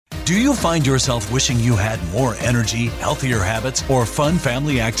Do you find yourself wishing you had more energy, healthier habits, or fun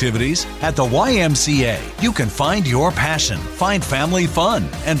family activities? At the YMCA, you can find your passion, find family fun,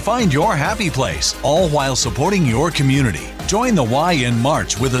 and find your happy place, all while supporting your community. Join the Y in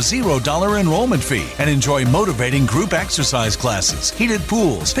March with a $0 enrollment fee and enjoy motivating group exercise classes, heated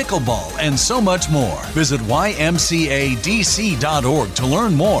pools, pickleball, and so much more. Visit ymcadc.org to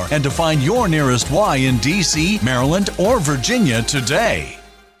learn more and to find your nearest Y in DC, Maryland, or Virginia today.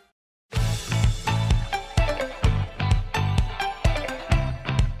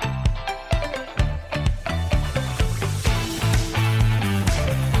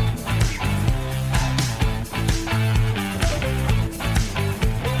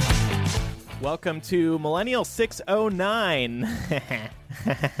 Welcome to Millennial 609.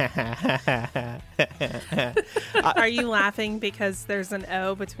 Are you laughing because there's an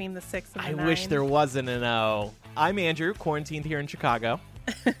O between the 6 and the 9? I wish there wasn't an O. I'm Andrew, quarantined here in Chicago.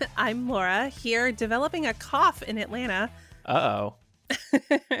 I'm Laura, here developing a cough in Atlanta. Uh-oh.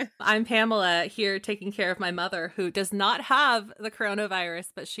 I'm Pamela, here taking care of my mother, who does not have the coronavirus,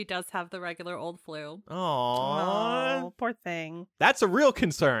 but she does have the regular old flu. Aww. Oh, poor thing. That's a real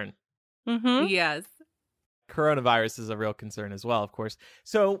concern. Mm-hmm. Yes. Coronavirus is a real concern as well, of course.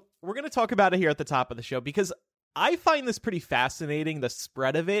 So we're going to talk about it here at the top of the show because I find this pretty fascinating, the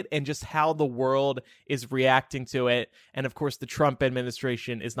spread of it and just how the world is reacting to it. And of course, the Trump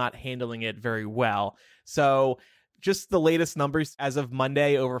administration is not handling it very well. So just the latest numbers as of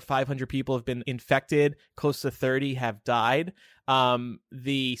Monday, over 500 people have been infected. Close to 30 have died.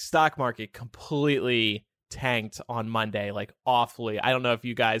 The stock market completely tanked on Monday, like awfully. I don't know if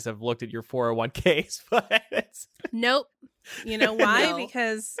you guys have looked at your 401ks, but Nope. You know why? No.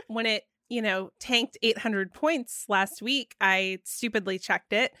 Because when it, tanked 800 points last week, I stupidly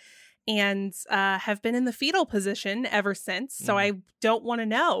checked it and have been in the fetal position ever since. So I don't want to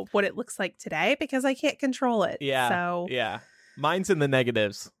know what it looks like today because I can't control it. yeah. So Yeah. Mine's in the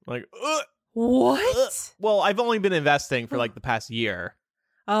negatives. Like, what? Well, I've only been investing for like the past year.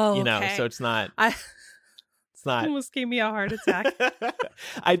 Oh, Okay. So it's not. It's not. Almost gave me a heart attack.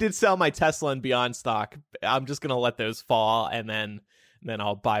 I did sell my Tesla and Beyond stock. I'm just gonna let those fall, and then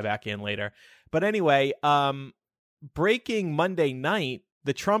I'll buy back in later. But anyway, breaking Monday night,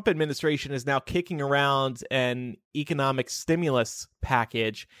 the Trump administration is now kicking around an economic stimulus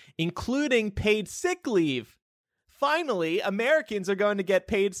package, including paid sick leave. Finally, Americans are going to get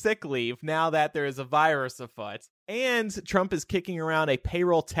paid sick leave now that there is a virus afoot. And Trump is kicking around a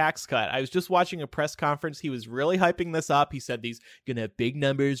payroll tax cut. I was just watching a press conference. He was really hyping this up. He said these going to have big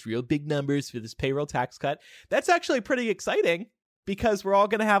numbers, real big numbers for this payroll tax cut. That's actually pretty exciting because we're all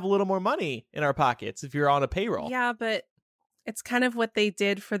going to have a little more money in our pockets if you're on a payroll. Yeah, but it's kind of what they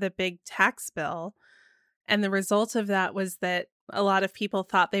did for the big tax bill. And the result of that was that a lot of people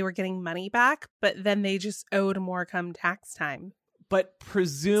thought they were getting money back, but then they just owed more come tax time. But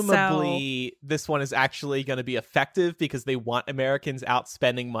presumably this one is actually going to be effective because they want Americans out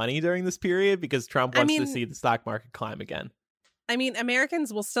spending money during this period because Trump wants to see the stock market climb again. I mean,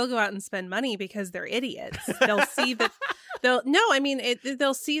 Americans will still go out and spend money because they're idiots. They'll see that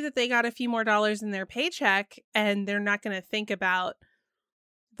they'll see that they got a few more dollars in their paycheck and they're not going to think about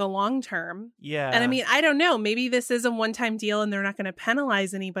the long term. Yeah. And I mean, I don't know. Maybe this is a one-time deal and they're not going to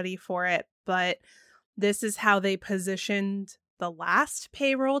penalize anybody for it. But this is how they positioned the last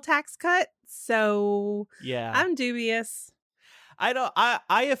payroll tax cut. So yeah, I'm dubious. I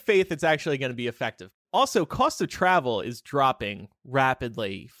have faith it's actually going to be effective. Also, cost of travel is dropping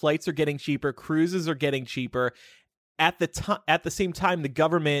rapidly. Flights are getting cheaper. Cruises are getting cheaper. At the same time, the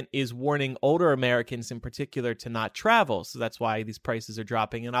government is warning older Americans in particular to not travel. So that's why these prices are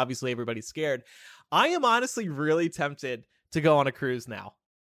dropping. And obviously everybody's scared. I am honestly really tempted to go on a cruise now.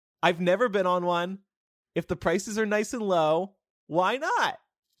 I've never been on one. If the prices are nice and low, why not?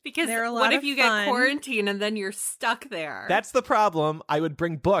 Because They're a lot what if of you fun. get quarantined and then you're stuck there? That's the problem. I would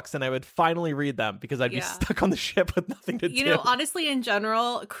bring books and I would finally read them because I'd be stuck on the ship with nothing to do. You know, honestly, in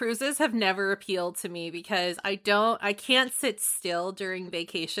general, cruises have never appealed to me because I can't sit still during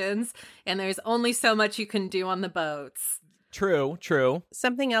vacations and there's only so much you can do on the boats. True.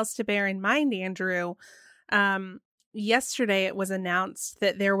 Something else to bear in mind, Andrew. Yesterday, it was announced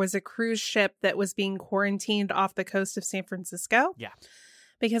that there was a cruise ship that was being quarantined off the coast of San Francisco. Yeah.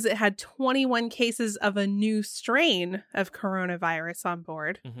 Because it had 21 cases of a new strain of coronavirus on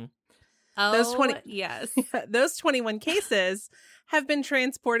board. Mm-hmm. Oh, yes. Those 21 cases have been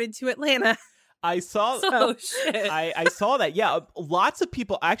transported to Atlanta. I saw shit. I saw that. Yeah, lots of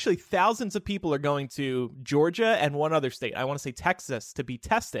people, actually thousands of people are going to Georgia and one other state. I want to say Texas to be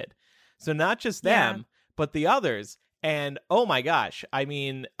tested. So not just them, but the others. And oh my gosh, I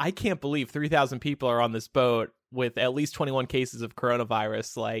mean, I can't believe 3,000 people are on this boat with at least 21 cases of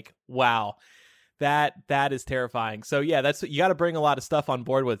coronavirus. Like, wow. That is terrifying. So yeah, you got to bring a lot of stuff on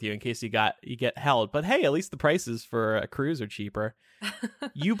board with you in case you get held. But hey, at least the prices for a cruise are cheaper.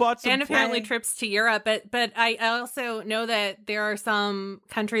 You bought some and apparently trips to Europe, but I also know that there are some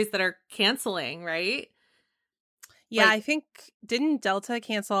countries that are canceling, right? Yeah, I think didn't Delta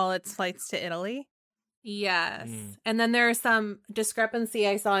cancel all its flights to Italy? Yes. And then there's some discrepancy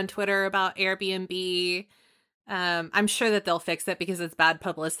I saw on Twitter about Airbnb. I'm sure that they'll fix it because it's bad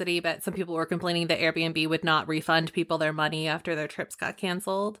publicity, but some people were complaining that Airbnb would not refund people their money after their trips got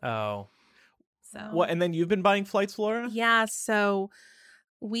canceled. Oh. So what? And then you've been buying flights, Laura? Yeah, so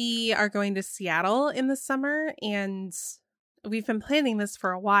we are going to Seattle in the summer, and we've been planning this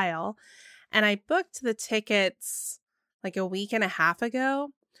for a while. And I booked the tickets like a week and a half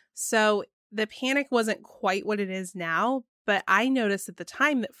ago. So the panic wasn't quite what it is now, but I noticed at the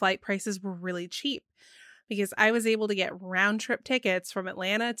time that flight prices were really cheap because I was able to get round trip tickets from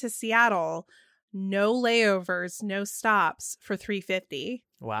Atlanta to Seattle, no layovers, no stops for $350.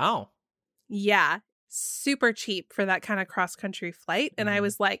 Wow. Yeah, super cheap for that kind of cross-country flight. And I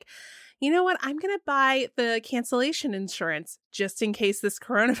was like, you know what? I'm going to buy the cancellation insurance just in case this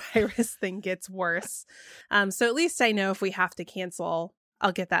coronavirus thing gets worse. So at least I know if we have to cancel,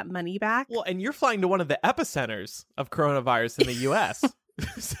 I'll get that money back. Well, and you're flying to one of the epicenters of coronavirus in the U.S.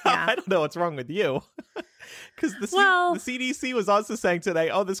 So Yeah. I don't know what's wrong with you. Because the CDC was also saying today,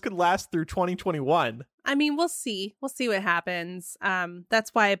 oh, this could last through 2021. I mean, we'll see. We'll see what happens.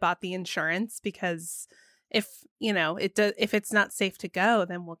 That's why I bought the insurance, because if it's not safe to go,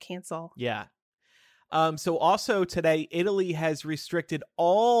 then we'll cancel. Yeah. So also today, Italy has restricted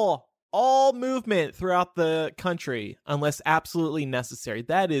all movement throughout the country unless absolutely necessary.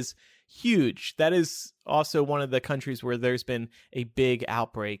 That is huge. That is also one of the countries where there's been a big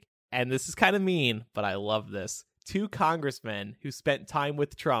outbreak. And this is kind of mean, but I love this. 2 congressmen who spent time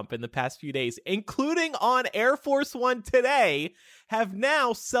with Trump in the past few days, including on Air Force One today, have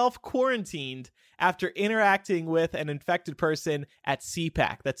now self-quarantined after interacting with an infected person at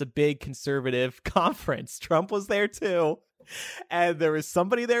CPAC. That's a big conservative conference. Trump was there too. And there was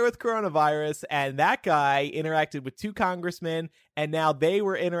somebody there with coronavirus, and that guy interacted with 2 congressmen, and now they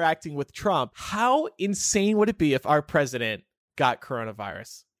were interacting with Trump. How insane would it be if our president got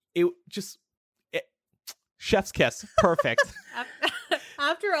coronavirus? Chef's kiss. Perfect.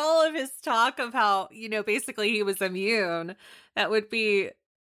 After all of his talk of how, basically he was immune, that would be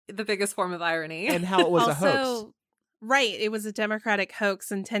the biggest form of irony. And how it was a hoax. Right. It was a Democratic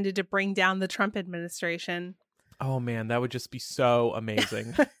hoax intended to bring down the Trump administration. Oh, man, that would just be so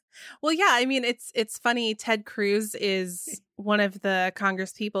amazing. Well, yeah, I mean, it's funny. Ted Cruz is one of the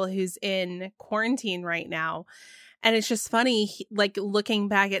Congress people who's in quarantine right now. And it's just funny, looking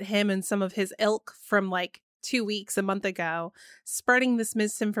back at him and some of his ilk from 2 weeks, a month ago, spreading this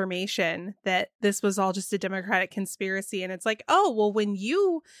misinformation that this was all just a Democratic conspiracy. And it's like, oh, well, when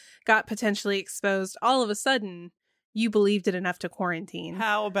you got potentially exposed, all of a sudden you believed it enough to quarantine.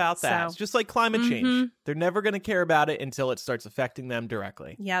 How about that? It's just like climate change. They're never going to care about it until it starts affecting them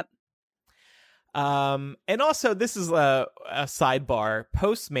directly. Yep. And also, this is a sidebar.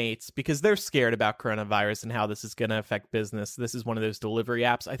 Postmates, because they're scared about coronavirus and how this is going to affect business. This is one of those delivery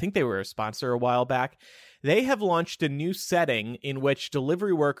apps. I think they were a sponsor a while back. They have launched a new setting in which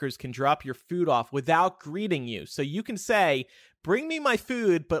delivery workers can drop your food off without greeting you. So you can say, bring me my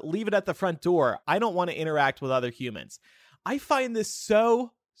food, but leave it at the front door. I don't want to interact with other humans. I find this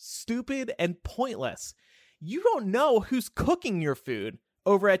so stupid and pointless. You don't know who's cooking your food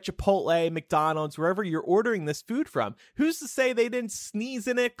over at Chipotle, McDonald's, wherever you're ordering this food from. Who's to say they didn't sneeze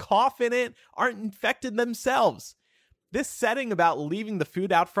in it, cough in it, aren't infected themselves? This setting about leaving the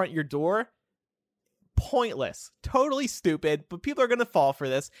food out front your door, pointless, totally stupid, but people are going to fall for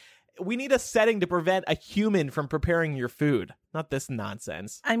this. We need a setting to prevent a human from preparing your food, not this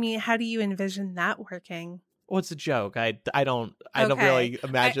nonsense. I mean, how do you envision that working? Well, it's a joke. I don't really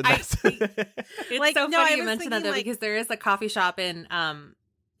imagine that. It's so funny you mention that though, because there is a coffee shop in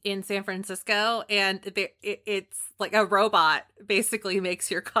San Francisco, and it's like a robot basically makes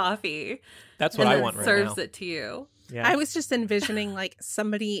your coffee. That's what I want right now. Serves it to you. Yeah. I was just envisioning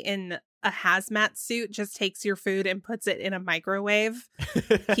somebody in a hazmat suit just takes your food and puts it in a microwave,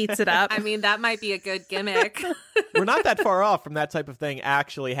 heats it up. I mean, that might be a good gimmick. We're not that far off from that type of thing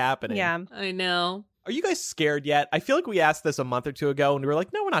actually happening. Yeah. I know. Are you guys scared yet? I feel like we asked this a month or two ago and we were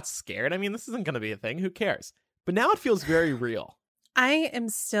like, no, we're not scared. I mean, this isn't going to be a thing. Who cares? But now it feels very real. I'm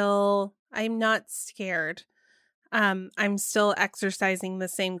not scared. I'm still exercising the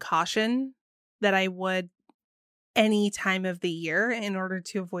same caution that I would any time of the year in order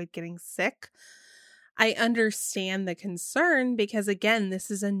to avoid getting sick. I understand the concern because, again, this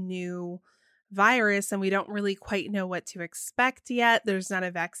is a new virus and we don't really quite know what to expect yet. There's not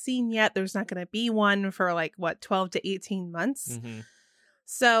a vaccine yet. There's not going to be one for 12 to 18 months. Mm-hmm.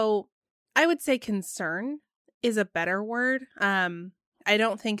 So I would say concern is a better word. I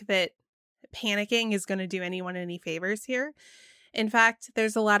don't think that panicking is going to do anyone any favors here. In fact,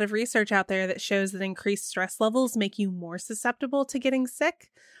 there's a lot of research out there that shows that increased stress levels make you more susceptible to getting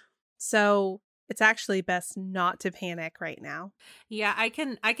sick. So it's actually best not to panic right now. Yeah, I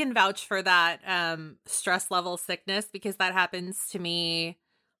can vouch for that stress level sickness because that happens to me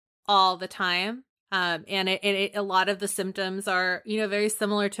all the time. And a lot of the symptoms are, very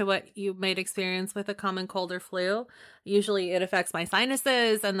similar to what you might experience with a common cold or flu. Usually it affects my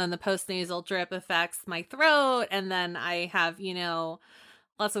sinuses, and then the postnasal drip affects my throat. And then I have,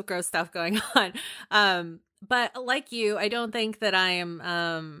 lots of gross stuff going on. But like you, I don't think that I'm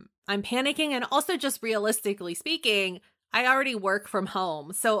panicking. And also, just realistically speaking, I already work from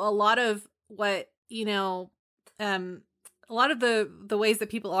home. So a lot of what, a lot of the ways that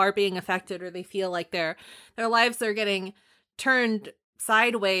people are being affected, or they feel like their lives are getting turned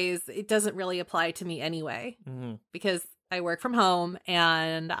sideways, it doesn't really apply to me anyway, because I work from home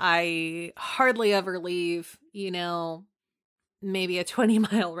and I hardly ever leave, maybe a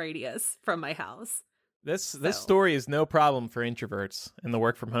 20-mile radius from my house. This story is no problem for introverts and the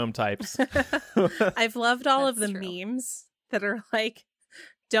work from home types. I've loved all of the true. memes that are like,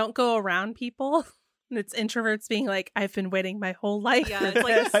 don't go around people. And it's introverts being like, I've been waiting my whole life. Yeah, it's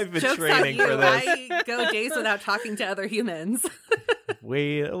like, I've been joke's training on you. for this. I go days without talking to other humans.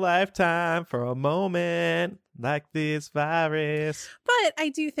 Wait a lifetime for a moment like this virus. But I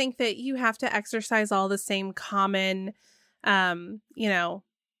do think that you have to exercise all the same common,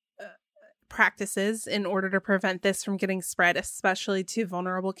 practices in order to prevent this from getting spread, especially to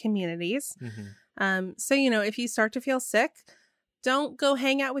vulnerable communities. So, if you start to feel sick, don't go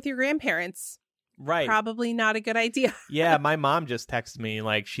hang out with your grandparents. Right. Probably not a good idea. Yeah, my mom just texted me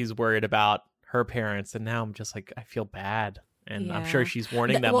like she's worried about her parents, and now I'm just like, I feel bad. And I'm sure she's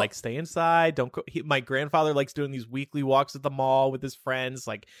warning them, like, stay inside. Don't go. My grandfather likes doing these weekly walks at the mall with his friends.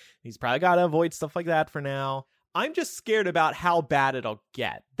 Like, he's probably got to avoid stuff like that for now. I'm just scared about how bad it'll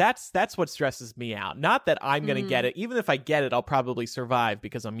get. That's what stresses me out. Not that I'm going to get it. Even if I get it, I'll probably survive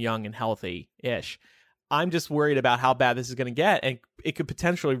because I'm young and healthy-ish. I'm just worried about how bad this is going to get, and it could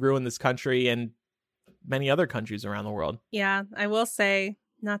potentially ruin this country and many other countries around the world. Yeah, I will say,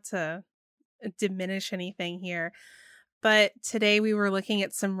 not to diminish anything here, but today we were looking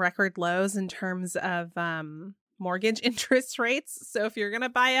at some record lows in terms of mortgage interest rates. So if you're going to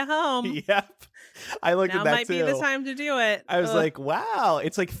buy a home, yep, I looked at that too. Now might be the time to do it. I was like, wow,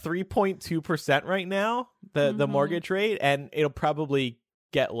 it's like 3.2% right now, the mortgage rate, and it'll probably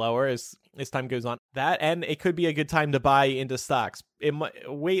get lower as time goes on. That, and it could be a good time to buy into stocks. It might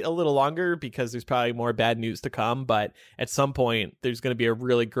wait a little longer because there's probably more bad news to come, but at some point there's going to be a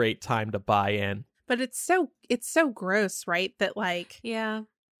really great time to buy in. But it's so gross, right? That yeah,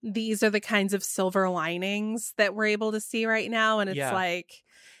 these are the kinds of silver linings that we're able to see right now. And it's like,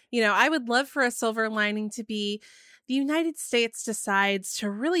 I would love for a silver lining to be the United States decides to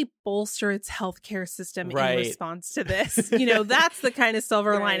really bolster its healthcare system in response to this. That's the kind of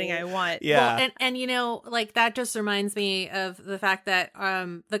silver lining I want. Yeah. Well, and that just reminds me of the fact that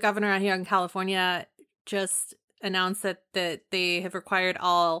the governor out here in California just announced that they have required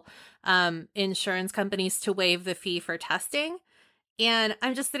all insurance companies to waive the fee for testing. And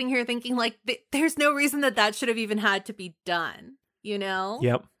I'm just sitting here thinking, like, there's no reason that should have even had to be done,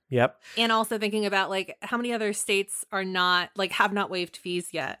 Yep. And also thinking about, like, how many other states are not, like, have not waived fees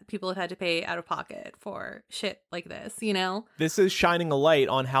yet. People have had to pay out of pocket for shit like this, This is shining a light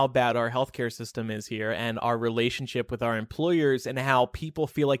on how bad our healthcare system is here and our relationship with our employers, and how people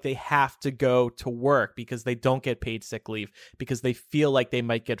feel like they have to go to work because they don't get paid sick leave, because they feel like they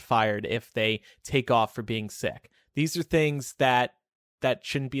might get fired if they take off for being sick. These are things that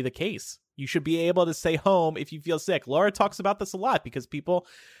shouldn't be the case. You should be able to stay home if you feel sick. Laura talks about this a lot because people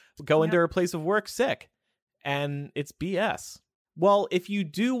go into her place of work sick, and it's BS. Well, if you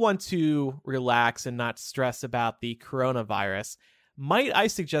do want to relax and not stress about the coronavirus, might I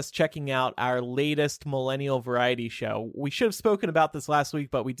suggest checking out our latest Millennial Variety Show. We should have spoken about this last week,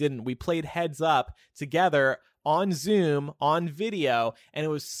 but we didn't. We played Heads Up together on Zoom, on video, and it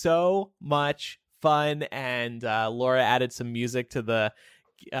was so much fun, and Laura added some music to the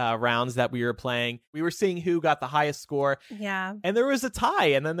rounds that we were playing. We were seeing who got the highest score. Yeah. And there was a tie,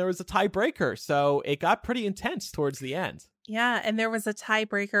 and then there was a tiebreaker. So it got pretty intense towards the end. Yeah, and there was a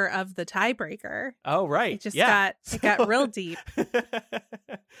tiebreaker of the tiebreaker. Oh, right. It just got real deep.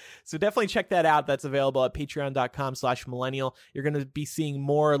 So definitely check that out. That's available at patreon.com/millennial. You're going to be seeing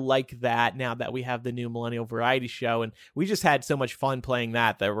more like that now that we have the new Millennial Variety Show. And we just had so much fun playing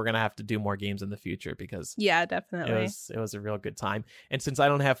that we're going to have to do more games in the future because yeah, definitely. it was a real good time. And since I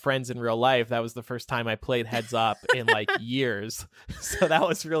don't have friends in real life, that was the first time I played Heads Up in like years. So that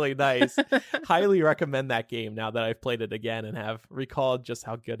was really nice. Highly recommend that game now that I've played it again and have recalled just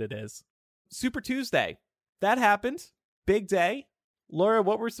how good it is. Super Tuesday. That happened. Big day. Laura,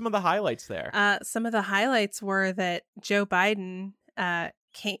 what were some of the highlights there? Some of the highlights were that Joe Biden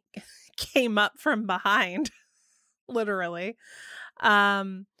came up from behind, literally,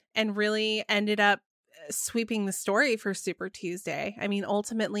 and really ended up sweeping the story for Super Tuesday. I mean,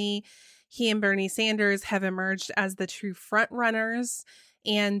 ultimately, he and Bernie Sanders have emerged as the true front runners,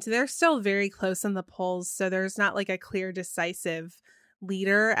 and they're still very close in the polls, so there's not like a clear, decisive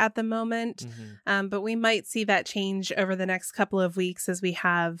leader at the moment. But we might see that change over the next couple of weeks as we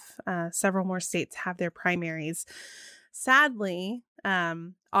have several more states have their primaries. Sadly,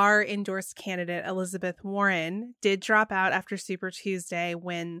 our endorsed candidate, Elizabeth Warren, did drop out after Super Tuesday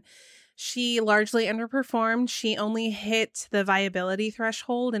when she largely underperformed. She only hit the viability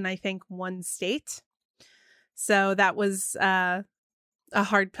threshold in, I think, one state. So that was a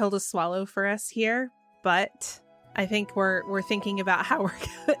hard pill to swallow for us here. But I think we're thinking about how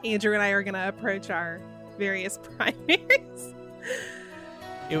Andrew and I are going to approach our various primaries.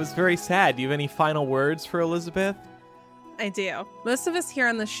 It was very sad. Do you have any final words for Elizabeth? I do. Most of us here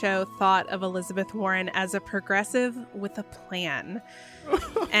on the show thought of Elizabeth Warren as a progressive with a plan.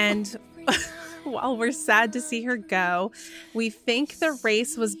 And while we're sad to see her go, we think the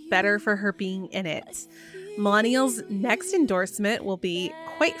race was better for her being in it. Millennials' next endorsement will be,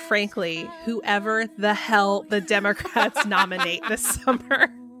 quite frankly, whoever the hell the Democrats nominate this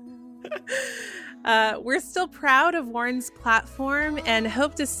summer. We're still proud of Warren's platform and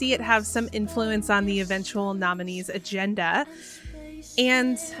hope to see it have some influence on the eventual nominee's agenda.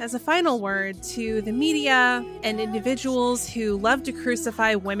 And as a final word to the media and individuals who love to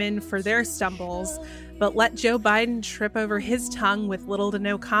crucify women for their stumbles, but let Joe Biden trip over his tongue with little to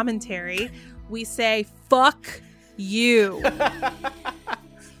no commentary, we say, fuck you.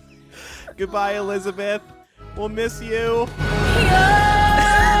 Goodbye, Elizabeth. We'll miss you.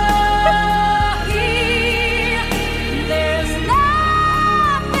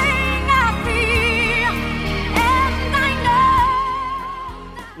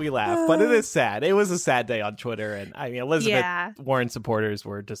 We laugh, but it is sad. It was a sad day on Twitter. And I mean, Elizabeth Warren supporters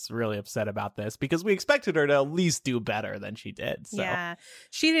were just really upset about this because we expected her to at least do better than she did. So. Yeah.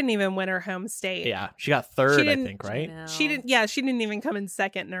 She didn't even win her home state. Yeah. She got third, I think, right? No. She didn't even come in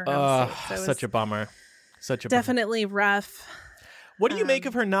second in her home state. So such a bummer. Definitely rough. What do you make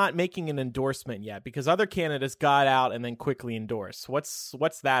of her not making an endorsement yet? Because other candidates got out and then quickly endorsed.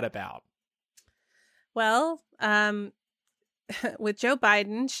 What's that about? Well, with Joe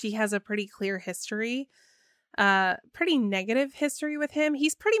Biden, she has a pretty clear history, pretty negative history with him.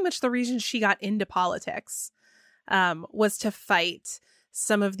 He's pretty much the reason she got into politics, was to fight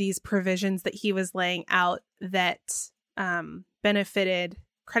some of these provisions that he was laying out that benefited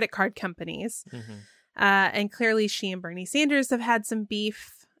credit card companies. And clearly she and Bernie Sanders have had some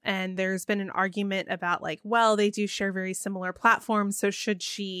beef, and there's been an argument about like, well, they do share very similar platforms, so should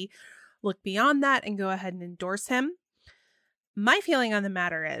she look beyond that and go ahead and endorse him? My feeling on the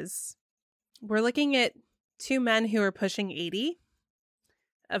matter is we're looking at two men who are pushing 80,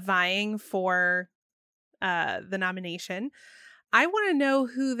 vying for the nomination. I want to know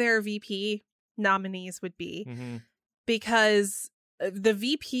who their VP nominees would be, because the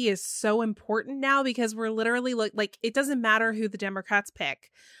VP is so important now, because we're literally like it doesn't matter who the Democrats pick.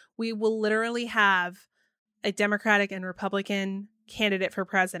 We will literally have a Democratic and Republican candidate for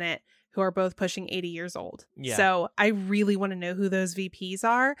president who are both pushing 80 years old. Yeah. So I really want to know who those VPs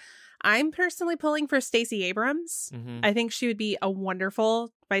are. I'm personally pulling for Stacey Abrams. I think she would be a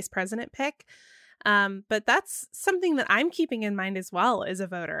wonderful vice president pick. But that's something that I'm keeping in mind as well as a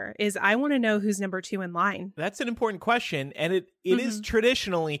voter, is I want to know who's number 2 in line. That's an important question. And it is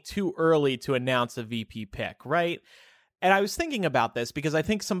traditionally too early to announce a VP pick, right? And I was thinking about this because I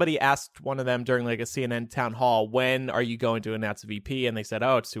think somebody asked one of them during like a CNN town hall, when are you going to announce a VP? And they said,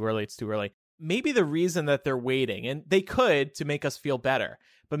 oh, it's too early. It's too early. Maybe the reason that they're waiting, and they could to make us feel better,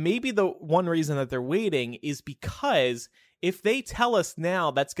 but maybe the one reason that they're waiting is because if they tell us now,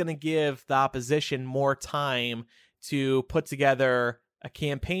 that's going to give the opposition more time to put together a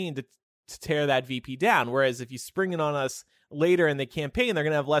campaign to tear that VP down. Whereas if you spring it on us later in the campaign, they're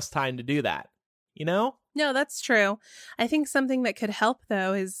going to have less time to do that. You know? No, that's true. I think something that could help,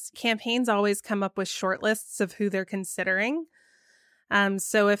 though, is campaigns always come up with short lists of who they're considering.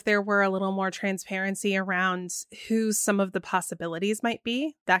 So if there were a little more transparency around who some of the possibilities might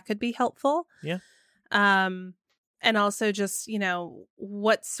be, that could be helpful. Yeah. And also just,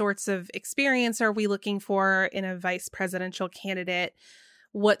 what sorts of experience are we looking for in a vice presidential candidate?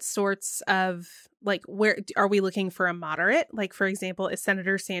 What sorts of, where are we looking for a moderate? Like, for example, is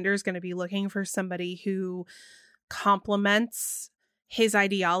Senator Sanders going to be looking for somebody who complements his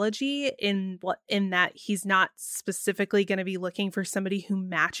ideology in that he's not specifically going to be looking for somebody who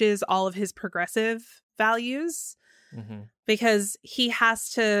matches all of his progressive values? Mm-hmm. Because he has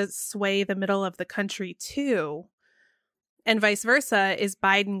to sway the middle of the country too. And vice versa, is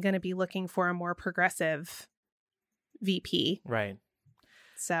Biden going to be looking for a more progressive VP? Right.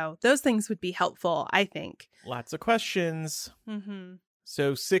 So those things would be helpful, I think. Lots of questions. Mm-hmm.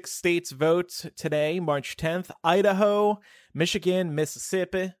 So 6 states vote today, March 10th. Idaho, Michigan,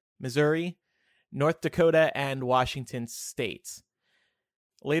 Mississippi, Missouri, North Dakota, and Washington State.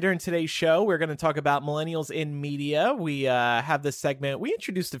 Later in today's show, we're going to talk about millennials in media. We have this segment we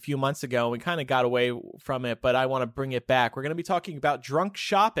introduced a few months ago. We kind of got away from it, but I want to bring it back. We're going to be talking about drunk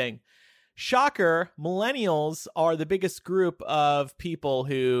shopping. Shocker, millennials are the biggest group of people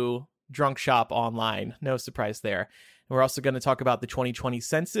who drunk shop online. No surprise there. We're also going to talk about the 2020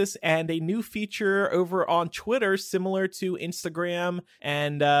 census and a new feature over on Twitter similar to Instagram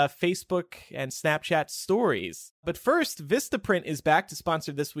and Facebook and Snapchat stories. But first, Vistaprint is back to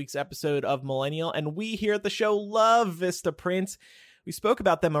sponsor this week's episode of Millennial, and we here at the show love Vistaprint. We spoke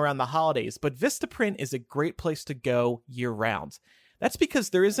about them around the holidays, but Vistaprint is a great place to go year-round. That's because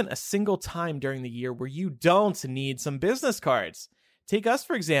there isn't a single time during the year where you don't need some business cards. Take us,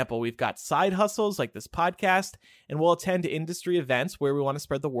 for example. We've got side hustles like this podcast, and we'll attend industry events where we want to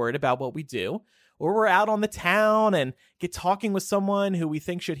spread the word about what we do. Or we're out on the town and get talking with someone who we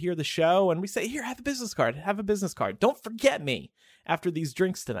think should hear the show, and we say, here, have a business card. Have a business card. Don't forget me after these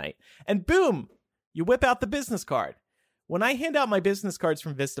drinks tonight. And boom, you whip out the business card. When I hand out my business cards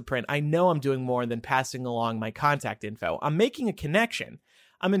from Vistaprint, I know I'm doing more than passing along my contact info. I'm making a connection.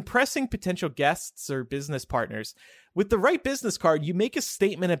 I'm impressing potential guests or business partners. With the right business card, you make a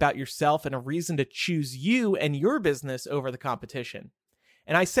statement about yourself and a reason to choose you and your business over the competition.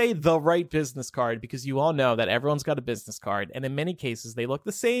 And I say the right business card because you all know that everyone's got a business card, and in many cases, they look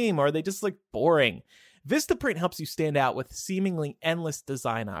the same or they just look boring. Vistaprint helps you stand out with seemingly endless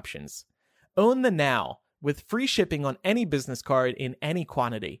design options. Own the now with free shipping on any business card in any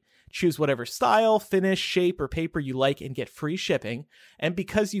quantity. Choose whatever style, finish, shape, or paper you like and get free shipping. And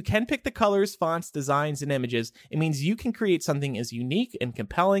because you can pick the colors, fonts, designs, and images, it means you can create something as unique and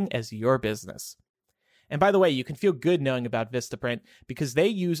compelling as your business. And by the way, you can feel good knowing about Vistaprint because they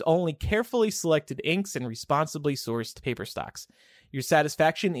use only carefully selected inks and responsibly sourced paper stocks. Your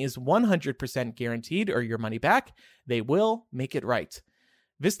satisfaction is 100% guaranteed or your money back. They will make it right.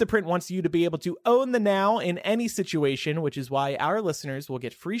 Vistaprint wants you to be able to own the now in any situation, which is why our listeners will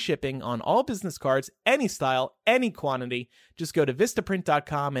get free shipping on all business cards, any style, any quantity. Just go to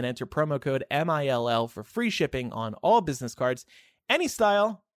Vistaprint.com and enter promo code MILL for free shipping on all business cards, any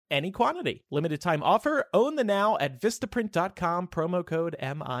style, any quantity. Limited time offer. Own the now at Vistaprint.com, promo code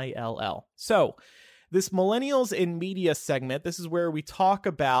MILL. So, this Millennials in Media segment, this is where we talk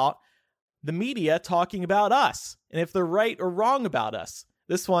about the media talking about us and if they're right or wrong about us.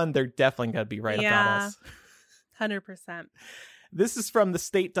 This one, they're definitely going to be right about us. 100%. This is from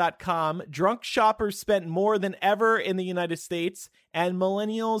thestate.com. Drunk shoppers spent more than ever in the United States, and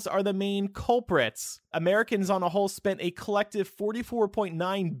millennials are the main culprits. Americans on a whole spent a collective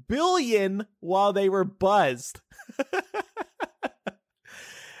 $44.9 billion while they were buzzed.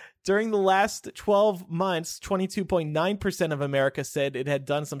 During the last 12 months, 22.9% of America said it had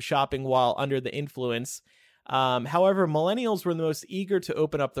done some shopping while under the influence. However, millennials were the most eager to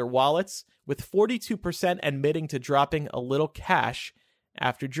open up their wallets, with 42% admitting to dropping a little cash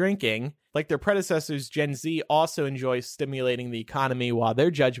after drinking. Like their predecessors, Gen Z also enjoys stimulating the economy while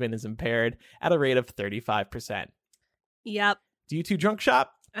their judgment is impaired at a rate of 35%. Yep. Do you two drunk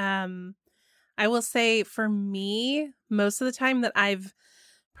shop? I will say for me, most of the time that I've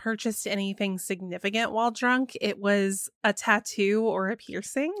purchased anything significant while drunk, it was a tattoo or a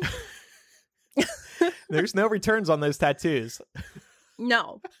piercing. There's no returns on those tattoos.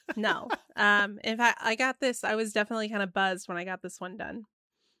 No. In fact, I was definitely kind of buzzed when I got this one done.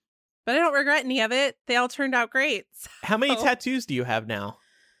 But I don't regret any of it. They all turned out great. So. How many tattoos do you have now?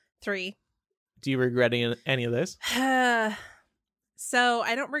 3. Do you regret any of this? So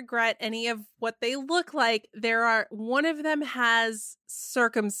I don't regret any of what they look like. One of them has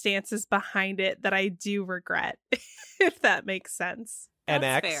circumstances behind it that I do regret, if that makes sense. An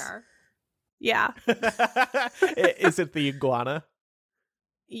That's X? fair. Yeah. Is it the iguana?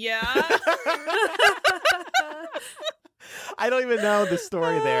 Yeah. I don't even know the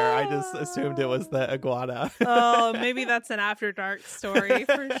story there. I just assumed it was the iguana. Oh, maybe that's an After Dark story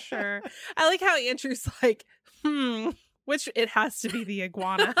for sure. I like how Andrew's like, which it has to be the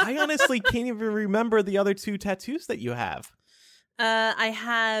iguana. I honestly can't even remember the other 2 tattoos that you have. I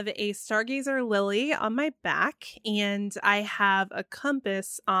have a stargazer lily on my back, and I have a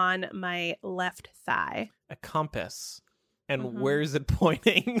compass on my left thigh. A compass. And Mhm. where is it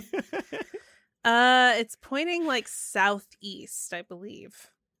pointing? It's pointing like southeast, I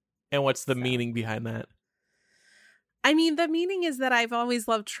believe. And what's the meaning behind that? I mean, the meaning is that I've always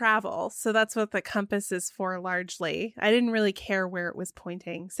loved travel, so that's what the compass is for largely. I didn't really care where it was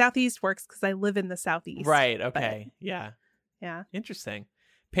pointing. Southeast works because I live in the southeast. Right, okay. Yeah. Yeah. Interesting.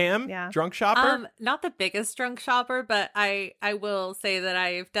 Pam, Yeah. drunk shopper? Not the biggest drunk shopper, but I will say that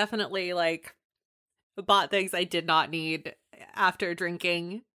I've definitely like bought things I did not need after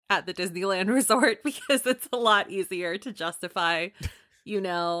drinking at the Disneyland resort because it's a lot easier to justify,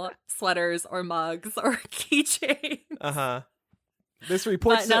 sweaters or mugs or keychains. Uh-huh. This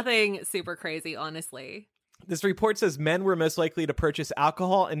report But nothing super crazy, honestly. This report says men were most likely to purchase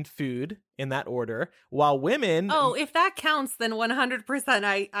alcohol and food in that order, while women... Oh, if that counts, then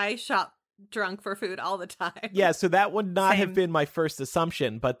 100% I shop drunk for food all the time. Yeah, so that would not have Same. been my first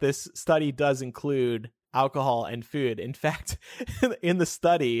assumption, but this study does include alcohol and food. In fact, in the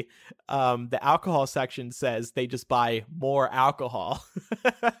study, the alcohol section says they just buy more alcohol.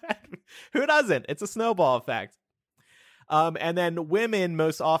 Who doesn't? It's a snowball effect. And then women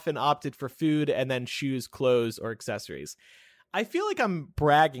most often opted for food and then shoes, clothes, or accessories. I feel like I'm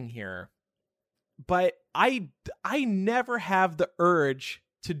bragging here, but I never have the urge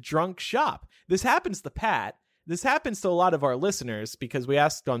to drunk shop. This happens to Pat. This happens to a lot of our listeners because we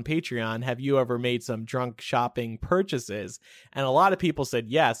asked on Patreon, have you ever made some drunk shopping purchases? And a lot of people said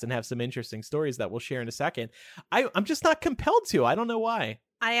yes and have some interesting stories that we'll share in a second. I'm just not compelled to. I don't know why.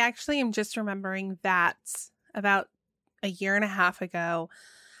 I actually am just remembering that about a year and a half ago,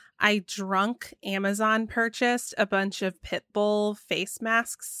 I drunk Amazon purchased a bunch of Pitbull face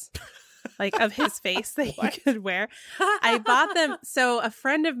masks, like of his face that he could wear. I bought them. So a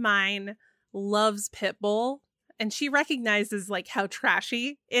friend of mine loves Pitbull, and she recognizes like how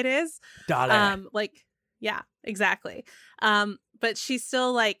trashy it is. Yeah, exactly. But she's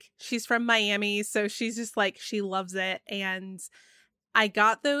still like, she's from Miami, so she's just like, she loves it. And I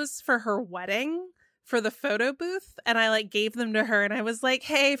got those for her wedding for the photo booth, and I like gave them to her, and I was like,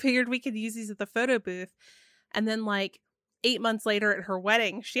 hey, figured we could use these at the photo booth. And then like 8 months later at her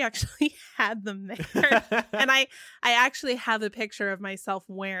wedding, she actually had them there. And I actually have a picture of myself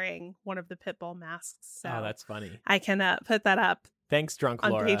wearing one of the Pitbull masks. So Oh, that's funny. I can put that up Thanks, drunk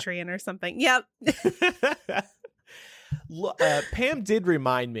on Laura. Patreon or something. Yep. Pam did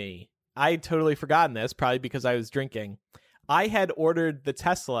remind me. I had totally forgotten this, probably because I was drinking. I had ordered the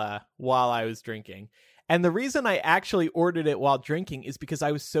Tesla while I was drinking. And the reason I actually ordered it while drinking is because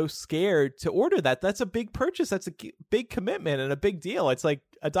I was so scared to order that. That's a big purchase. That's a big commitment and a big deal. It's like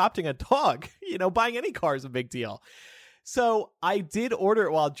adopting a dog. Buying any car is a big deal. So I did order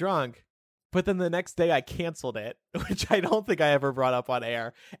it while drunk, but then the next day I canceled it, which I don't think I ever brought up on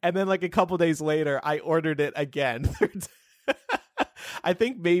air. And then like a couple days later, I ordered it again. I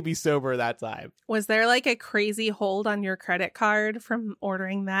think maybe sober that time. Was there like a crazy hold on your credit card from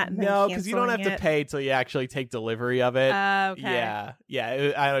ordering that? And No, because you don't have to pay till you actually take delivery of it. Okay.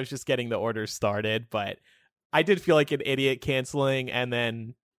 Yeah. I was just getting the order started, but I did feel like an idiot canceling and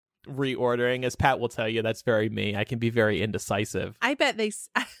then reordering. As Pat will tell you, that's very me. I can be very indecisive. I bet they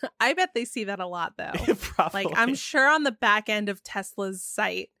see that a lot though. Probably. Like I'm sure on the back end of Tesla's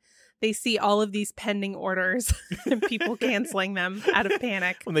site, they see all of these pending orders and people canceling them out of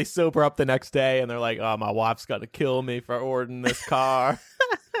panic. When they sober up the next day and they're like, oh, my wife's got to kill me for ordering this car.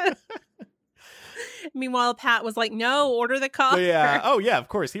 Meanwhile, Pat was like, no, order the car. Yeah. Oh, yeah, of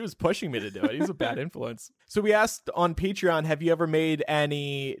course. He was pushing me to do it. He's a bad influence. So we asked on Patreon, have you ever made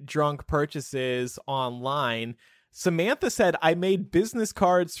any drunk purchases online? Samantha said, I made business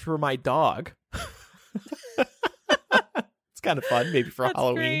cards for my dog. It's kind of fun, maybe for That's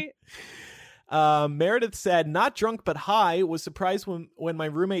Halloween. great. Meredith said, not drunk but high. Was surprised when my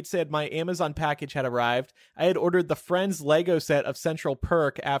roommate said my Amazon package had arrived. I had ordered the Friends Lego set of Central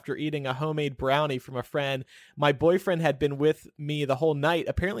Perk after eating a homemade brownie from a friend. My boyfriend had been with me the whole night.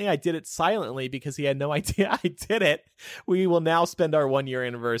 Apparently I did it silently because he had no idea I did it. We will now spend our 1-year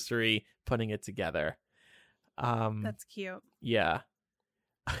anniversary putting it together. That's cute. Yeah.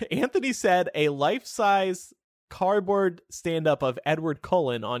 Anthony said a life-size cardboard stand-up of Edward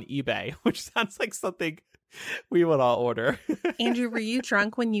Cullen on eBay, which sounds like something we would all order. Andrew, were you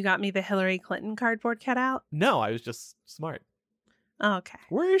drunk when you got me the Hillary Clinton cardboard cutout? No, I was just smart. Oh, okay.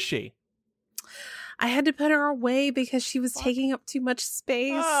 Where is she? I had to put her away because she was taking up too much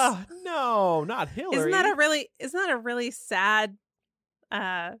space. Oh, no, not Hillary. Isn't that a really sad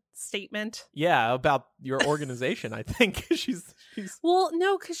statement? Yeah, about your organization, I think. She's Well,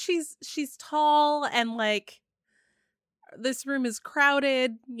 no, because she's tall and like this room is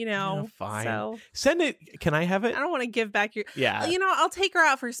crowded, fine. So send it. Can I have it? I don't want to give back your. Yeah. I'll take her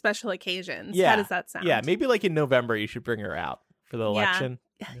out for special occasions. Yeah. How does that sound? Yeah, maybe like in November you should bring her out for the election.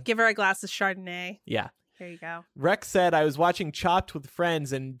 Give her a glass of Chardonnay. Yeah. Here you go. Rex said, I was watching Chopped with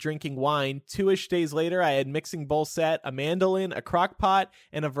friends and drinking wine. 2-ish days later, I had mixing bowl set, a mandolin, a crock pot,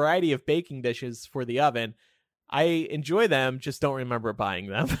 and a variety of baking dishes for the oven. I enjoy them, just don't remember buying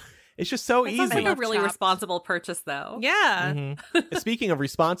them. It's just so That easy. sounds like a really Chopped. responsible purchase, though. Yeah. Mhm. Speaking of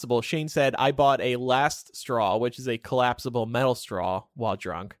responsible, Shane said, I bought a Last Straw, which is a collapsible metal straw while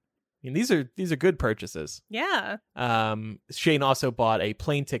drunk. I mean, these are good purchases. Yeah. Shane also bought a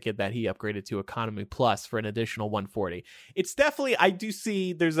plane ticket that he upgraded to Economy Plus for an additional $140. It's definitely, I do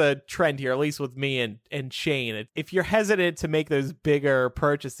see there's a trend here, at least with me and Shane. If you're hesitant to make those bigger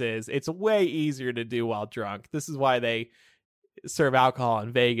purchases, it's way easier to do while drunk. This is why they serve alcohol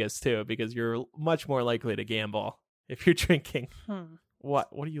in Vegas too, because you're much more likely to gamble if you're drinking. What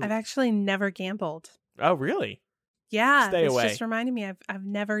are you? I've actually never gambled. Oh, really? Yeah. Stay this away. just reminded me I've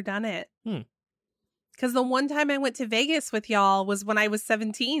never done it. Because the one time I went to Vegas with y'all was when I was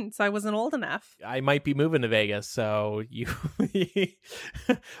 17, so I wasn't old enough. I might be moving to Vegas, so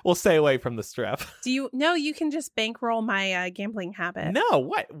we'll stay away from the strip. You can just bankroll my gambling habit. No,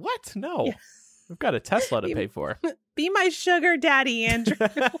 what? No. Yeah. We've got a Tesla to pay for. Be my sugar daddy, Andrew.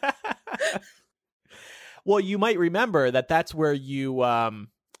 Well, you might remember that's where you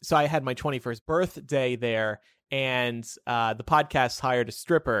so I had my 21st birthday there, and the podcast hired a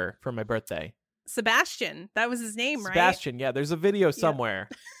stripper for my birthday. Sebastian, that was his name, right? Sebastian, yeah. There's a video somewhere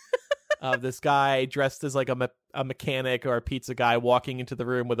of this guy dressed as like a mechanic or a pizza guy walking into the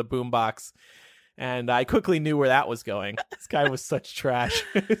room with a boombox. And I quickly knew where that was going. This guy was such trash.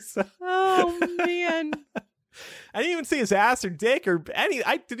 Oh, man. I didn't even see his ass or dick or any.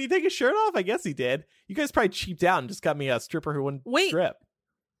 Did he take his shirt off? I guess he did. You guys probably cheaped out and just got me a stripper who wouldn't strip.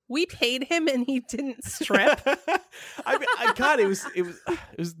 We paid him and he didn't strip. God, it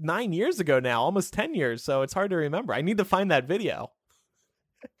was 9 years ago now, almost 10 years. So it's hard to remember. I need to find that video.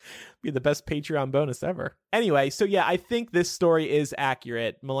 Be the best Patreon bonus ever. Anyway, so yeah, I think this story is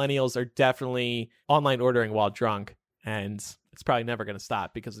accurate. Millennials are definitely online ordering while drunk, and it's probably never going to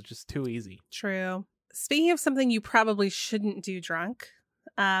stop because it's just too easy. True. Speaking of something you probably shouldn't do drunk,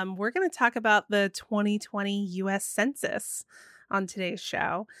 we're going to talk about the 2020 U.S. Census on today's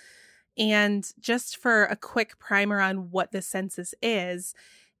show. And just for a quick primer on what the census is,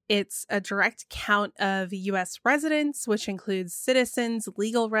 it's a direct count of U.S. residents, which includes citizens,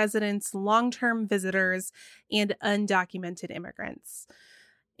 legal residents, long-term visitors, and undocumented immigrants.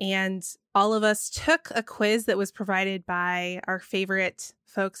 And all of us took a quiz that was provided by our favorite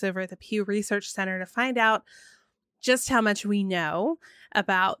folks over at the Pew Research Center to find out just how much we know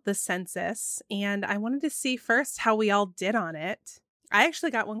about the census. And I wanted to see first how we all did on it. I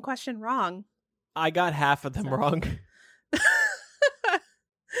actually got one question wrong. I got half of them wrong.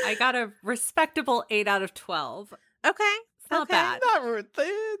 I got a respectable 8 out of 12. Okay. It's not bad.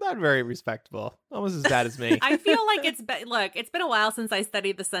 Not very respectable. Almost as bad as me. I feel like it's been a while since I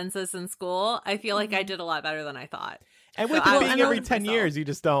studied the census in school. I feel like I did a lot better than I thought. And with it being every 10 years, you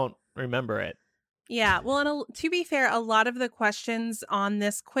just don't remember it. Yeah. Well, and to be fair, a lot of the questions on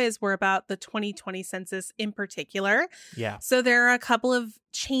this quiz were about the 2020 census in particular. Yeah. So there are a couple of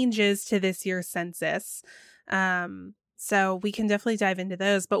changes to this year's census. So we can definitely dive into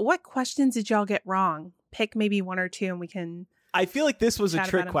those. But what questions did y'all get wrong? Pick maybe one or two and we can... I feel like this was a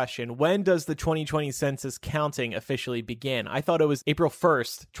trick question. When does the 2020 census counting officially begin? I thought it was April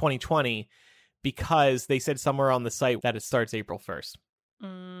 1st, 2020, because they said somewhere on the site that it starts April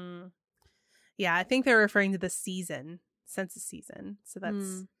 1st. Yeah, I think they're referring to the season, census season. So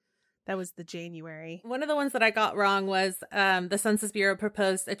That was the January. One of the ones that I got wrong was the Census Bureau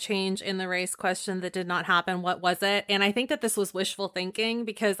proposed a change in the race question that did not happen. What was it? And I think that this was wishful thinking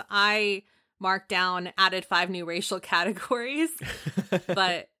because I marked down added 5 new racial categories.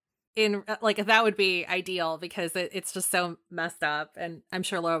 But in like that would be ideal because it's just so messed up. And I'm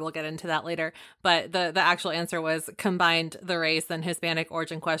sure Laura will get into that later. But the actual answer was combined the race and Hispanic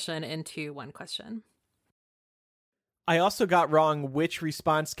origin question into one question. I also got wrong which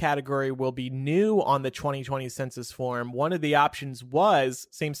response category will be new on the 2020 census form. One of the options was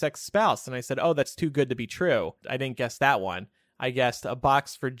same-sex spouse, and I said, oh, that's too good to be true. I didn't guess that one. I guessed a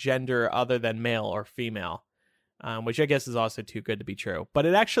box for gender other than male or female, which I guess is also too good to be true. But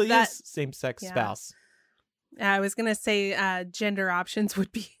it actually is same-sex spouse. I was going to say gender options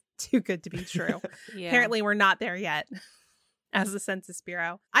would be too good to be true. Yeah. Apparently, Apparently, we're not there yet as the Census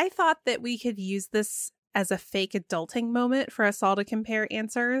Bureau. I thought that we could use this as a fake adulting moment for us all to compare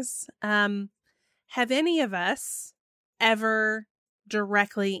answers. Have any of us ever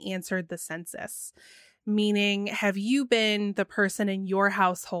directly answered the census? Meaning, have you been the person in your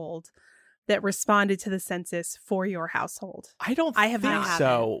household that responded to the census for your household? I don't I have think not.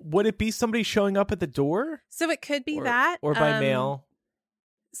 so. Would it be somebody showing up at the door? So it could be that. Or by mail?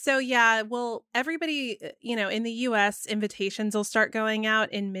 So yeah, well, everybody, in the US, invitations will start going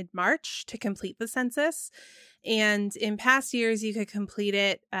out in mid-March to complete the census. And in past years, you could complete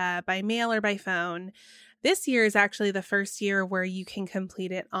it by mail or by phone. This year is actually the first year where you can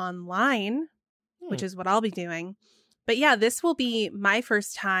complete it online, which is what I'll be doing. But yeah, this will be my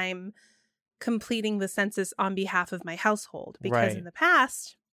first time completing the census on behalf of my household. Because in the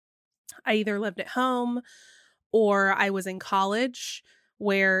past, I either lived at home or I was in college,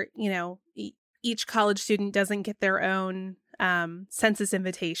 where, each college student doesn't get their own census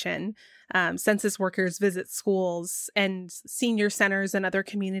invitation. Census workers visit schools and senior centers and other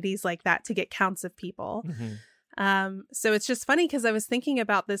communities like that to get counts of people. Mm-hmm. So it's just funny because I was thinking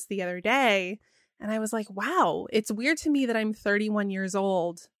about this the other day and I was like, wow, it's weird to me that I'm 31 years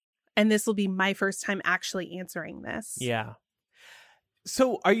old and this will be my first time actually answering this. Yeah.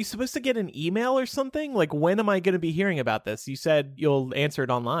 So are you supposed to get an email or something? Like, when am I going to be hearing about this? You said you'll answer it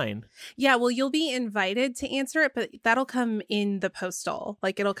online. Yeah, well, you'll be invited to answer it, but that'll come in the postal.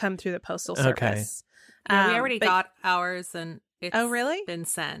 Like, it'll come through the postal service. Yeah, we already got ours and it's really been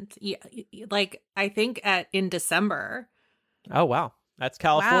sent. Yeah, like, I think in December. Oh, wow. That's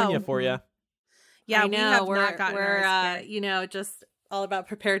California for you. Yeah, I know. we have not gotten ours yet. Just all about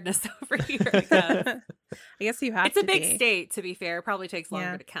preparedness over here. I guess you have It's a big state, to be fair. It probably takes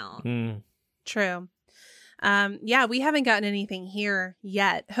longer to count. True. Yeah, we haven't gotten anything here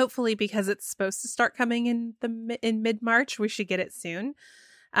yet. Hopefully, because it's supposed to start coming in mid-March, we should get it soon.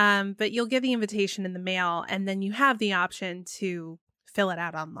 But you'll get the invitation in the mail, and then you have the option to fill it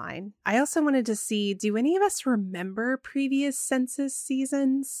out online. I also wanted to see, do any of us remember previous census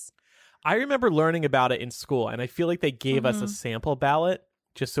seasons? I remember learning about it in school, and I feel like they gave us a sample ballot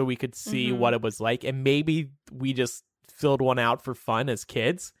just so we could see what it was like, and maybe we just filled one out for fun as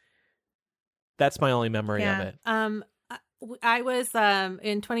kids. That's my only memory of it. I was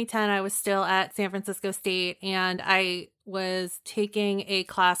in 2010, I was still at San Francisco State, and I was taking a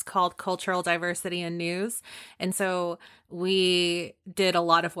class called Cultural Diversity and News. And so we did a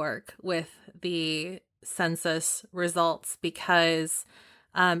lot of work with the census results because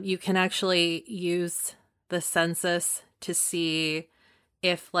you can actually use the census to see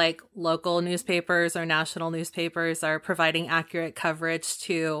if like local newspapers or national newspapers are providing accurate coverage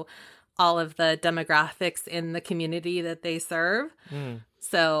to all of the demographics in the community that they serve.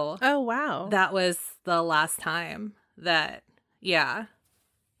 So, oh, wow. That was the last time that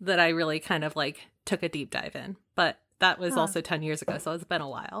I really kind of like took a deep dive in. But that was also 10 years ago. So it's been a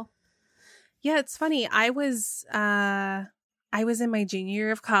while. Yeah, it's funny. I was in my junior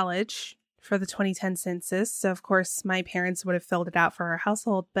year of college for the 2010 census. So, of course, my parents would have filled it out for our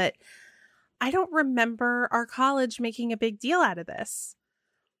household. But I don't remember our college making a big deal out of this.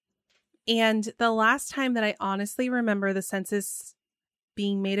 And the last time that I honestly remember the census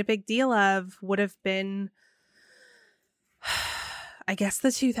being made a big deal of would have been, I guess,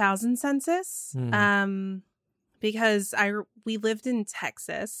 the 2000 census. Because we lived in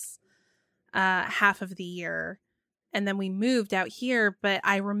Texas half of the year. And then we moved out here, but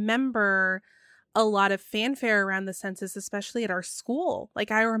I remember a lot of fanfare around the census, especially at our school.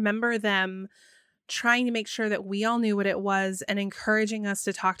 Like, I remember them trying to make sure that we all knew what it was and encouraging us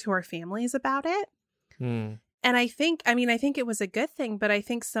to talk to our families about it. And I think it was a good thing, but I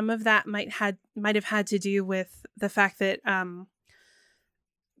think some of that might have had to do with the fact that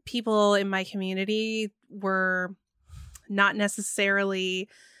people in my community were not necessarily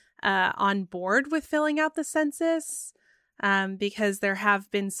on board with filling out the census because there have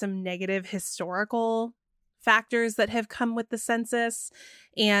been some negative historical factors that have come with the census.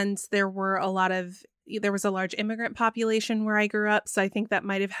 And there was a large immigrant population where I grew up. So I think that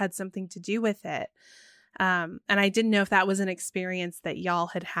might have had something to do with it. And I didn't know if that was an experience that y'all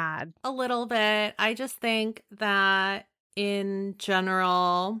had had. A little bit. I just think that in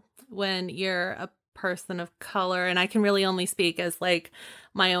general, when you're a person of color, and I can really only speak as like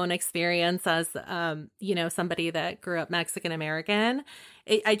my own experience as, somebody that grew up Mexican American,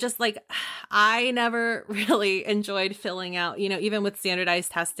 I never really enjoyed filling out, even with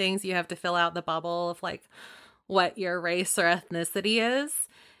standardized testings, you have to fill out the bubble of like what your race or ethnicity is.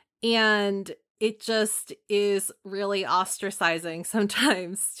 And it just is really ostracizing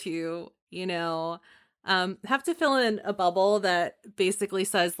sometimes to, have to fill in a bubble that basically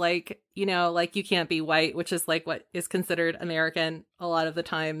says like, like you can't be white, which is like what is considered American a lot of the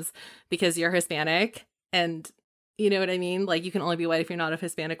times because you're Hispanic. And you know what I mean? Like you can only be white if you're not of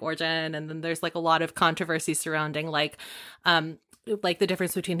Hispanic origin. And then there's like a lot of controversy surrounding like the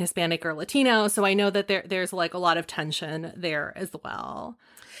difference between Hispanic or Latino. So I know that there's like a lot of tension there as well.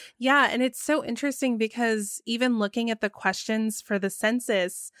 Yeah. And it's so interesting because even looking at the questions for the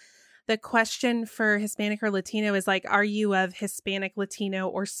census, the question for Hispanic or Latino is like, are you of Hispanic, Latino,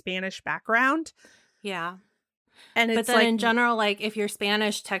 or Spanish background? Yeah. And it's but then like, in general, like if you're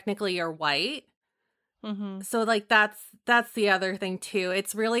Spanish, technically you're white. Mm-hmm. So like that's the other thing too.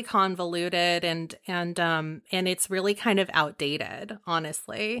 It's really convoluted and it's really kind of outdated,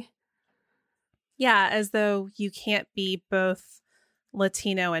 honestly. Yeah, as though you can't be both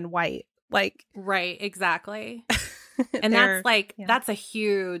Latino and white. Like right, exactly. And that's a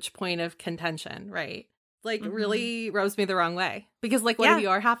huge point of contention, right? Like really rubs me the wrong way because like what if you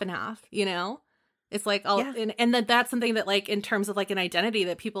are half and half, It's like and that's something that like in terms of like an identity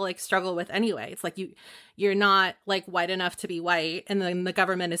that people like struggle with anyway. It's like you're not like white enough to be white, and then the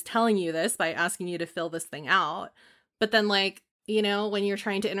government is telling you this by asking you to fill this thing out. But then like, when you're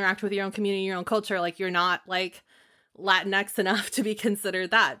trying to interact with your own community, your own culture, like you're not like Latinx enough to be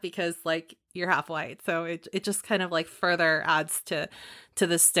considered that because like you're half white. So it just kind of like further adds to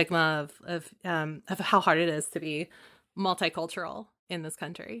the stigma of how hard it is to be multicultural in this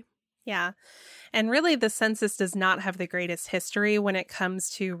country. Yeah. And really the census does not have the greatest history when it comes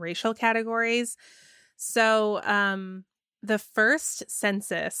to racial categories. So the first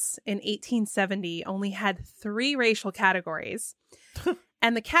census in 1870 only had 3 racial categories.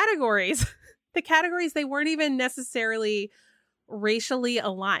 And the categories, they weren't even necessarily racially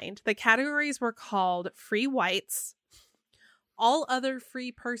aligned. The categories were called free whites, all other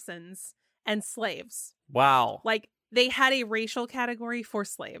free persons, and slaves. Wow. Like they had a racial category for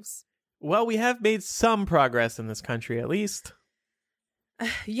slaves. Well, we have made some progress in this country, at least.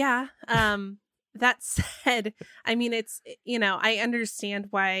 Yeah. That said, I mean, it's, I understand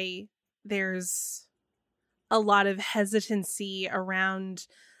why there's a lot of hesitancy around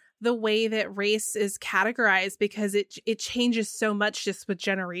the way that race is categorized because it changes so much just with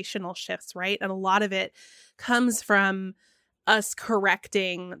generational shifts, right? And a lot of it comes from us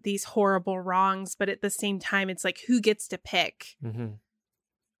correcting these horrible wrongs, but at the same time, it's like, who gets to pick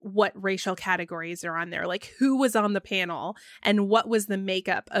what racial categories are on there? Like, who was on the panel and what was the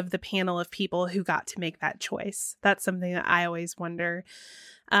makeup of the panel of people who got to make that choice? That's something that I always wonder.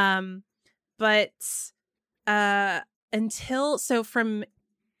 But from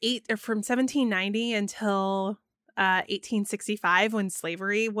 1790 until 1865, when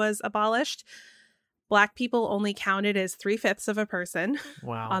slavery was abolished, Black people only counted as 3/5 of a person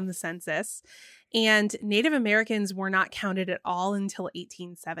on the census. And Native Americans were not counted at all until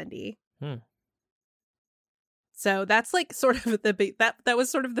 1870. So that's like sort of that was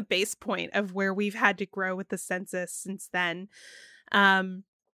sort of the base point of where we've had to grow with the census since then. And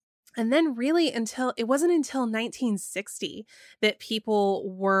then really it wasn't until 1960 that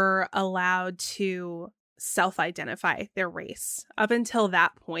people were allowed to self-identify their race. Up until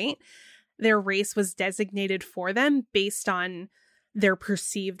that point, their race was designated for them based on their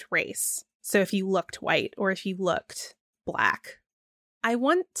perceived race. So if you looked white or if you looked Black. I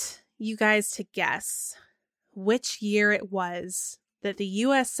want you guys to guess which year it was that the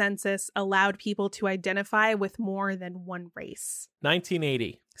U.S. Census allowed people to identify with more than one race.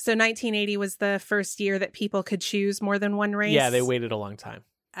 1980. So 1980 was the first year that people could choose more than one race? Yeah, they waited a long time.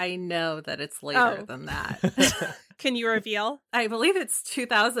 I know that it's later than that. Can you reveal? I believe it's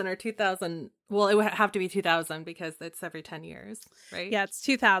 2000 or 2000. Well, it would have to be 2000 because it's every 10 years, right? Yeah, it's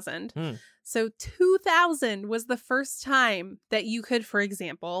 2000. So 2000 was the first time that you could, for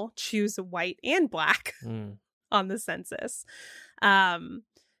example, choose white and Black on the census.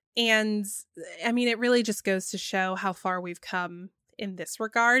 And I mean, it really just goes to show how far we've come in this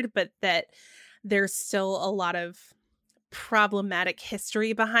regard, but that there's still a lot of problematic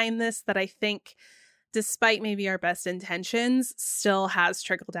history behind this that I think, despite maybe our best intentions, still has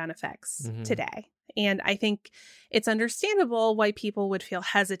trickle-down effects today. And I think it's understandable why people would feel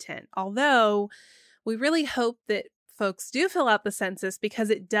hesitant, although we really hope that folks do fill out the census because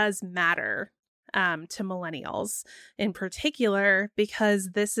it does matter to millennials in particular,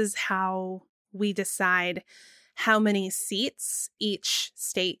 because this is how we decide how many seats each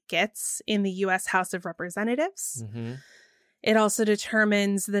state gets in the U.S. House of Representatives. It also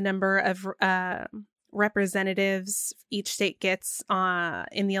determines the number of representatives each state gets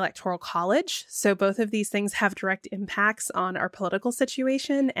in the Electoral College. So both of these things have direct impacts on our political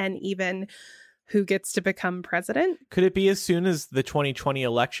situation and even who gets to become president. Could it be as soon as the 2020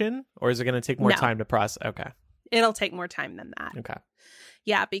 election, or is it going to take more time to process? Okay. It'll take more time than that. Okay.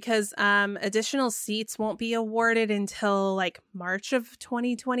 Yeah, because additional seats won't be awarded until like March of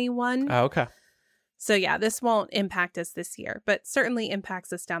 2021. Oh, okay. So yeah, this won't impact us this year, but certainly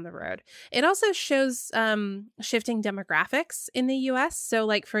impacts us down the road. It also shows shifting demographics in the U.S. So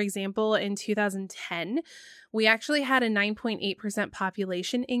like, for example, in 2010, we actually had a 9.8%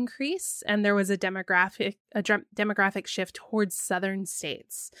 population increase, and there was a demographic shift towards southern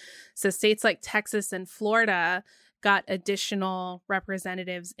states. So states like Texas and Florida got additional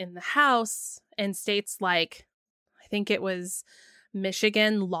representatives in the House, and states like, I think it was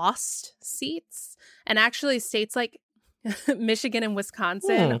Michigan, lost seats. And actually states like Michigan and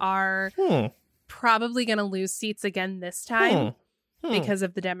Wisconsin are probably going to lose seats again this time because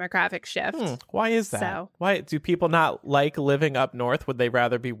of the demographic shift. Why is that? So, why do people not like living up north? Would they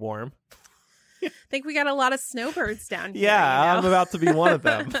rather be warm? I think we got a lot of snowbirds down here. Yeah, you know? I'm about to be one of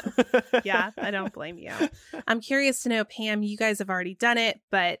them. Yeah, I don't blame you. I'm curious to know, Pam, you guys have already done it,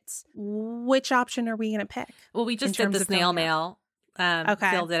 but which option are we going to pick? Well, we just did the snail mail.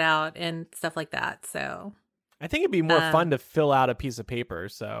 Filled it out and stuff like that. So I think it'd be more fun to fill out a piece of paper.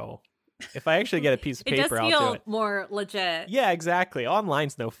 So if I actually get a piece of paper, I'll do it. It does feel more legit. Yeah, exactly.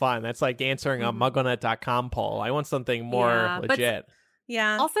 Online's no fun. That's like answering a MuggleNet.com poll. I want something more legit.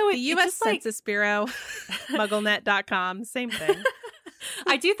 Yeah. Also, the U.S. Census Bureau, MuggleNet.com, same thing.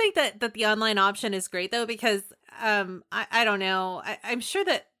 I do think that the online option is great, though, because I don't know. I'm sure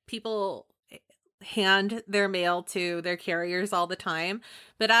that people hand their mail to their carriers all the time,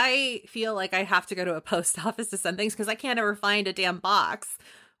 but I feel like I have to go to a post office to send things because I can't ever find a damn box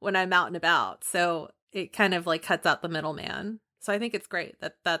when I'm out and about. So it kind of like cuts out the middleman. So I think it's great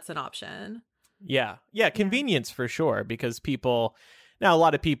that that's an option. Yeah, convenience for sure, because now a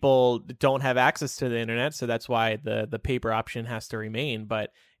lot of people don't have access to the internet, so that's why the paper option has to remain.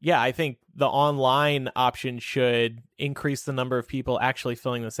 But yeah, I think the online option should increase the number of people actually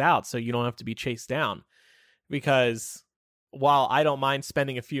filling this out so you don't have to be chased down. Because while I don't mind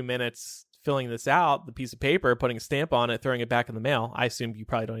spending a few minutes filling this out, the piece of paper, putting a stamp on it, throwing it back in the mail, I assume you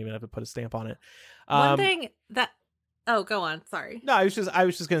probably don't even have to put a stamp on it. One thing that... Oh, go on. Sorry. No, I was just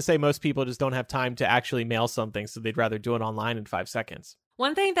going to say most people just don't have time to actually mail something, so they'd rather do it online in 5 seconds.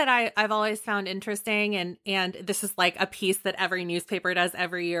 One thing that I've always found interesting, and this is like a piece that every newspaper does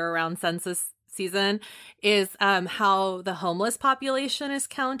every year around census season, is how the homeless population is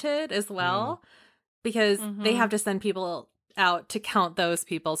counted as well, because they have to send people out to count those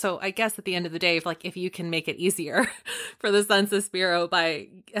people. So I guess at the end of the day, if you can make it easier for the Census Bureau by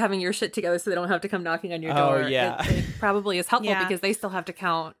having your shit together so they don't have to come knocking on your door, it probably is helpful because they still have to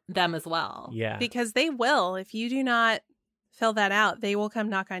count them as well. Yeah. Because they will. If you do not fill that out, they will come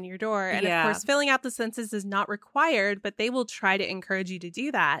knock on your door. And of course, filling out the census is not required, but they will try to encourage you to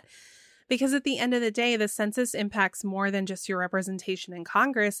do that. Because at the end of the day, the census impacts more than just your representation in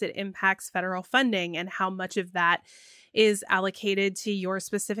Congress. It impacts federal funding and how much of that is allocated to your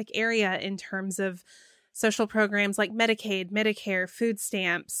specific area in terms of social programs like Medicaid, Medicare, food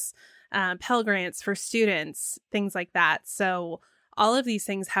stamps, Pell Grants for students, things like that. So all of these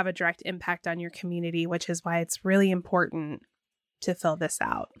things have a direct impact on your community, which is why it's really important to fill this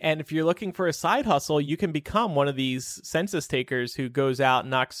out. And if you're looking for a side hustle, you can become one of these census takers who goes out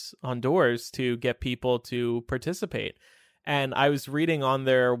and knocks on doors to get people to participate. And I was reading on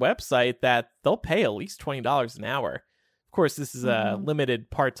their website that they'll pay at least $20 an hour. Of course, this is a limited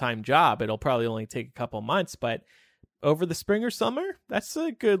part-time job. It'll probably only take a couple months, but over the spring or summer, that's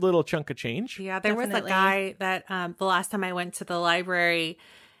a good little chunk of change. Yeah, there was a guy that the last time I went to the library,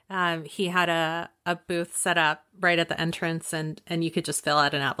 he had a booth set up right at the entrance, and you could just fill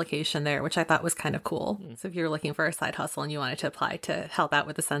out an application there, which I thought was kind of cool. So if you were looking for a side hustle and you wanted to apply to help out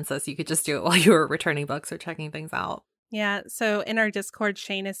with the census, you could just do it while you were returning books or checking things out. Yeah. So in our Discord,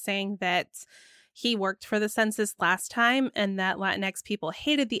 Shane is saying that he worked for the census last time and that Latinx people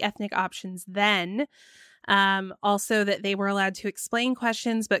hated the ethnic options then. Also that they were allowed to explain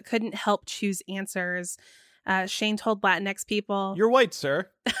questions but couldn't help choose answers. Shane told Latinx people... You're white, sir.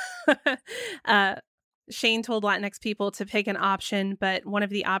 Shane told Latinx people to pick an option, but one of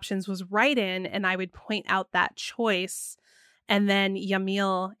the options was write-in, and I would point out that choice. And then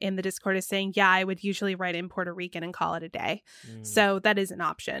Yamil in the Discord is saying, yeah, I would usually write in Puerto Rican and call it a day. So that is an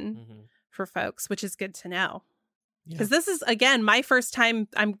option for folks, which is good to know. Because this is, again, my first time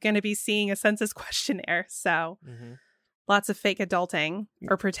I'm going to be seeing a census questionnaire. So lots of fake adulting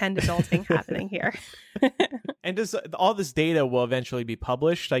or pretend adulting happening here. And does all this data will eventually be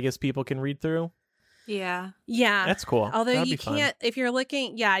published? I guess people can read through. Yeah. That's cool. Although That'd you can't, if you're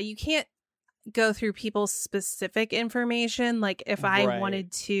looking, you can't go through people's specific information. Like if I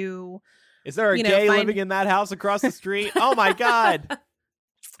wanted to... Is there a gay living in that house across the street? Oh my God.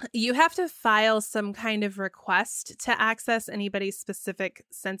 You have to file some kind of request to access anybody's specific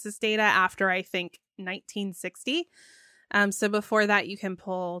census data after, I think, 1960. So before that, you can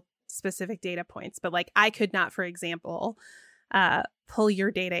pull specific data points. But like I could not, for example, pull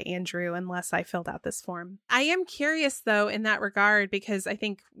your data, Andrew, unless I filled out this form. I am curious, though, in that regard, because I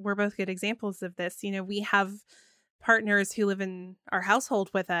think we're both good examples of this. You know, we have partners who live in our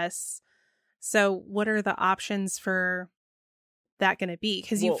household with us. So what are the options for that going to be?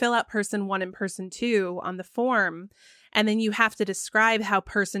 Because you fill out person 1 and person 2 on the form, and then you have to describe how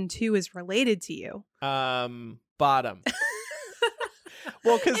person 2 is related to you. Bottom.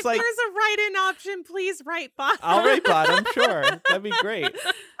 Well, because if like there's a write-in option, please write bottom. I'll write bottom. Sure, that'd be great.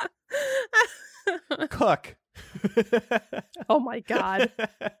 Cook. Oh my God.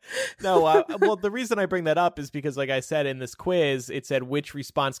 No, well, the reason I bring that up is because, like I said, in this quiz, it said which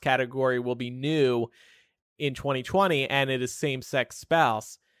response category will be new in 2020, and it is same-sex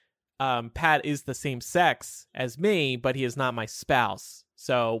spouse. Pat is the same sex as me, but he is not my spouse.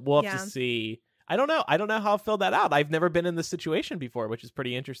 So we'll have to see. I don't know how I'll fill that out. I've never been in this situation before, which is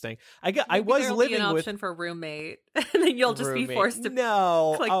pretty interesting. I was living be an with option for roommate, and then you'll just be forced to click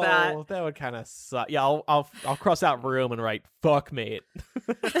that. That would kind of suck. Yeah, I'll cross out room and write fuck mate.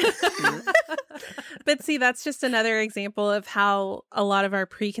 But see, that's just another example of how a lot of our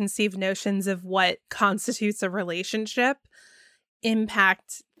preconceived notions of what constitutes a relationship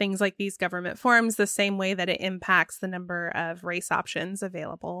impact things like these government forms the same way that it impacts the number of race options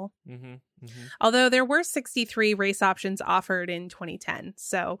available. Although there were 63 race options offered in 2010.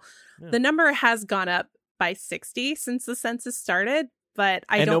 So the number has gone up by 60 since the census started, but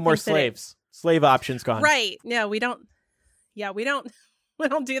I don't no more think slaves. Slave options gone. Right. No, we don't. Yeah, we don't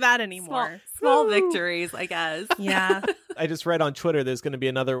do that anymore. Small victories, I guess. Yeah. I just read on Twitter there's going to be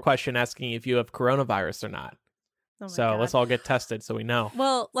another question asking if you have coronavirus or not. Oh so God. Let's all get tested so we know.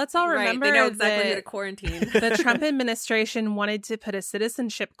 Well, let's all remember they know exactly who to that quarantine. the Trump administration wanted to put a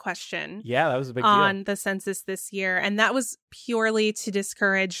citizenship question that was a big on deal. the census this year. And that was purely to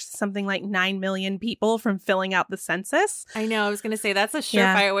discourage something like 9 million people from filling out the census. I know. I was going to say that's a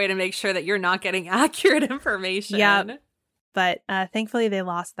surefire way to make sure that you're not getting accurate information. Yeah. But thankfully they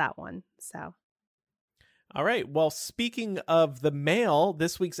lost that one. So. All right. Well, speaking of the mail,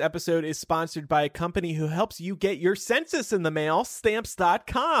 this week's episode is sponsored by a company who helps you get your census in the mail,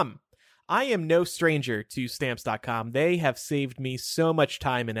 Stamps.com. I am no stranger to Stamps.com. They have saved me so much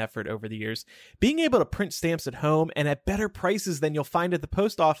time and effort over the years. Being able to print stamps at home and at better prices than you'll find at the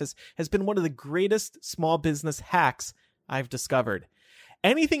post office has been one of the greatest small business hacks I've discovered.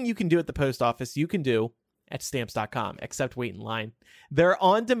 Anything you can do at the post office, you can do at Stamps.com, except wait in line. Their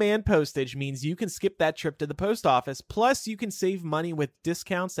on-demand postage means you can skip that trip to the post office. Plus, you can save money with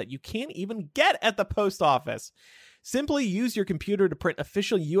discounts that you can't even get at the post office. Simply use your computer to print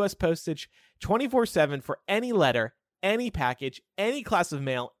official U.S. postage 24/7 for any letter, any package, any class of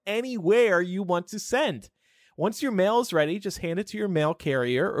mail, anywhere you want to send. Once your mail is ready, just hand it to your mail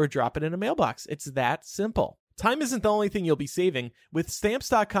carrier or drop it in a mailbox. It's that simple. Time isn't the only thing you'll be saving. With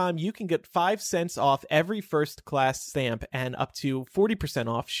Stamps.com, you can get 5 cents off every first-class stamp and up to 40%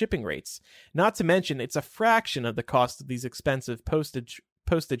 off shipping rates. Not to mention, it's a fraction of the cost of these expensive postage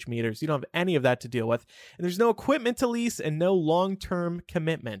meters. You don't have any of that to deal with. And there's no equipment to lease and no long-term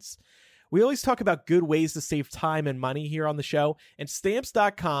commitments. We always talk about good ways to save time and money here on the show, and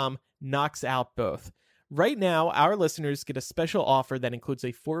Stamps.com knocks out both. Right now, our listeners get a special offer that includes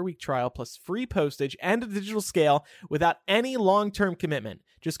a 4-week trial plus free postage and a digital scale without any long-term commitment.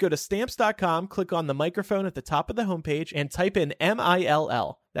 Just go to Stamps.com, click on the microphone at the top of the homepage, and type in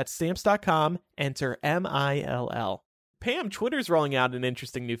MILL. That's Stamps.com, enter MILL. Pam, Twitter's rolling out an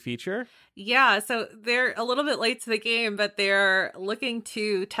interesting new feature. Yeah, so they're a little bit late to the game, but they're looking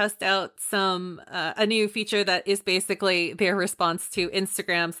to test out a new feature that is basically their response to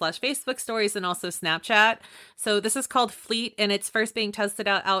Instagram/Facebook stories and also Snapchat. So this is called Fleet, and it's first being tested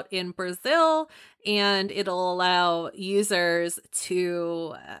out in Brazil, and it'll allow users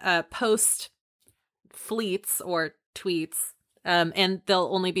to post fleets or tweets, and they'll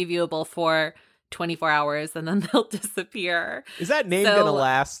only be viewable for 24 hours and then they'll disappear. Is that name gonna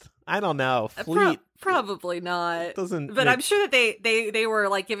last? I don't know. Fleet. Probably not. But I'm sure that they were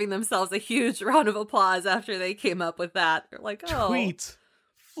like giving themselves a huge round of applause after they came up with that. They're like, oh, tweet,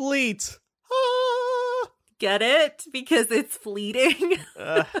 fleet. Ah! Get it? Because it's fleeting.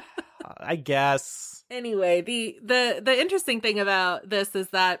 I guess. Anyway, the interesting thing about this is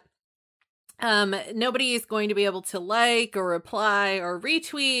that nobody is going to be able to like or reply or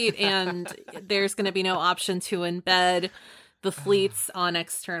retweet, and there's going to be no option to embed the fleets on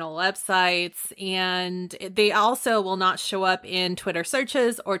external websites, and they also will not show up in Twitter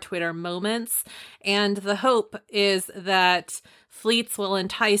searches or Twitter moments. And the hope is that fleets will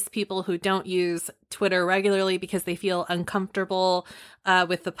entice people who don't use Twitter regularly because they feel uncomfortable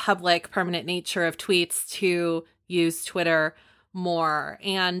with the public permanent nature of tweets to use Twitter more.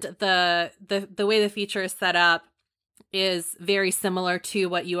 And the way the feature is set up is very similar to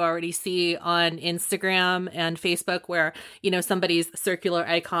what you already see on Instagram and Facebook, where, you know, somebody's circular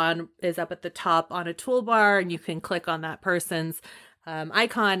icon is up at the top on a toolbar and you can click on that person's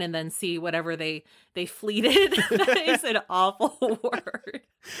icon and then see whatever they fleeted. That is an awful word.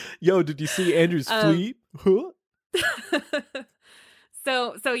 Yo, did you see Andrew's fleet? Huh?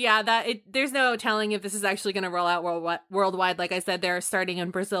 So yeah, there's no telling if this is actually going to roll out worldwide. Like I said, they're starting in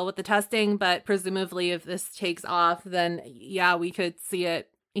Brazil with the testing, but presumably if this takes off, then yeah, we could see it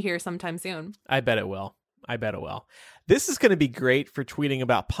here sometime soon. I bet it will. This is going to be great for tweeting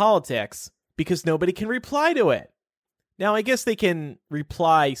about politics because nobody can reply to it. Now, I guess they can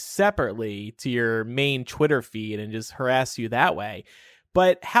reply separately to your main Twitter feed and just harass you that way.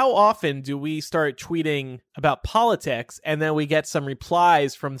 But how often do we start tweeting about politics and then we get some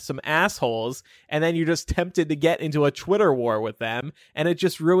replies from some assholes and then you're just tempted to get into a Twitter war with them and it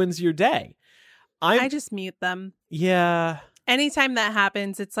just ruins your day? I just mute them. Yeah. Anytime that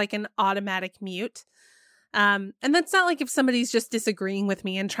happens, it's like an automatic mute. And that's not like if somebody's just disagreeing with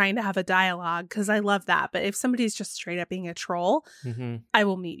me and trying to have a dialogue, because I love that. But if somebody's just straight up being a troll, I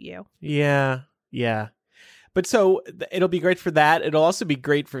will mute you. Yeah. But so it'll be great for that. It'll also be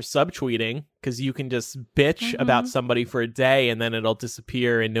great for subtweeting because you can just bitch about somebody for a day and then it'll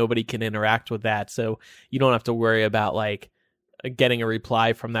disappear and nobody can interact with that. So you don't have to worry about like getting a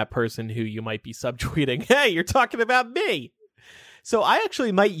reply from that person who you might be subtweeting. Hey, you're talking about me. So I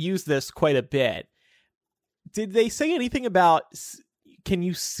actually might use this quite a bit. Did they say anything about, can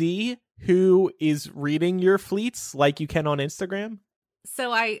you see who is reading your fleets like you can on Instagram?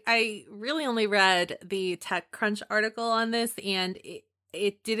 So I really only read the TechCrunch article on this, and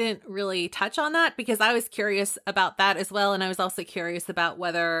it didn't really touch on that because I was curious about that as well. And I was also curious about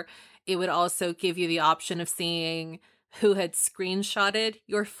whether it would also give you the option of seeing who had screenshotted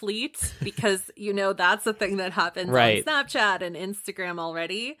your fleet, because, you know, that's a thing that happens on Snapchat and Instagram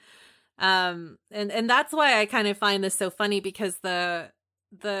already. And that's why I kind of find this so funny, because the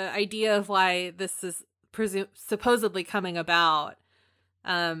idea of why this is supposedly coming about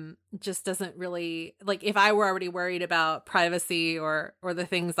just doesn't really, like, if I were already worried about privacy or the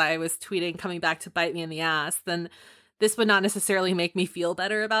things I was tweeting coming back to bite me in the ass, then this would not necessarily make me feel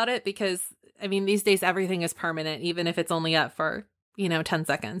better about it, because I mean, these days everything is permanent, even if it's only up for, 10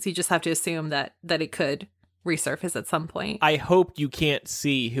 seconds. You just have to assume that it could resurface at some point. I hope you can't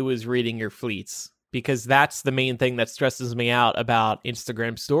see who is reading your fleets, because that's the main thing that stresses me out about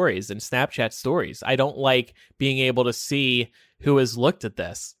Instagram stories and Snapchat stories. I don't like being able to see who has looked at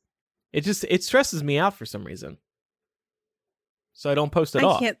this. It stresses me out for some reason. So I don't post at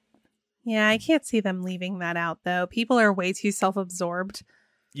all. I can't see them leaving that out, though. People are way too self-absorbed.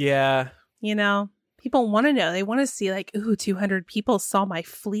 Yeah. People want to know. They want to see, like, ooh, 200 people saw my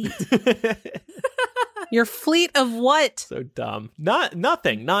fleet. Your fleet of what? So dumb.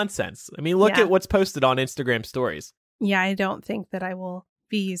 Nothing. Nonsense. I mean, look at what's posted on Instagram stories. Yeah, I don't think that I will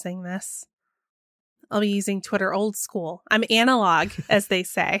be using this. I'll be using Twitter old school. I'm analog, as they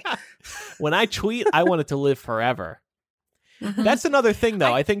say. When I tweet, I want it to live forever. That's another thing,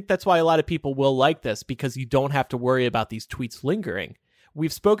 though. I think that's why a lot of people will like this, because you don't have to worry about these tweets lingering.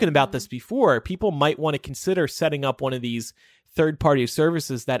 We've spoken about this before. People might want to consider setting up one of these third-party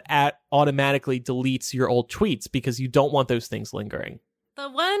services that automatically deletes your old tweets, because you don't want those things lingering. The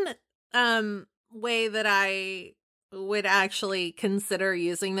one way that I would actually consider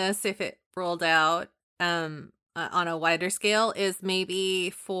using this if it rolled out on a wider scale is maybe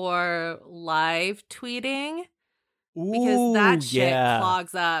for live tweeting. Because that shit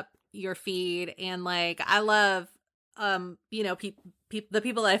clogs up your feed. And like, I love, you know, the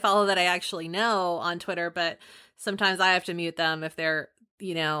people that I follow that I actually know on Twitter, but sometimes I have to mute them if they're,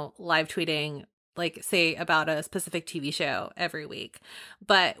 you know, live tweeting, like say about a specific TV show every week.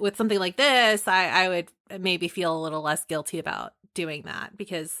 But with something like this, I would maybe feel a little less guilty about doing that,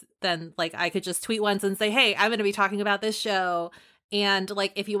 because then like I could just tweet once and say, hey, I'm going to be talking about this show. And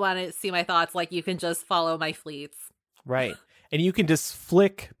like, if you want to see my thoughts, like you can just follow my fleets. Right. And you can just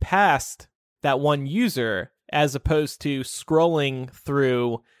flick past that one user as opposed to scrolling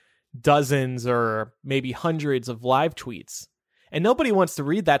through dozens or maybe hundreds of live tweets. And nobody wants to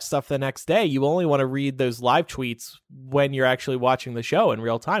read that stuff the next day. You only want to read those live tweets when you're actually watching the show in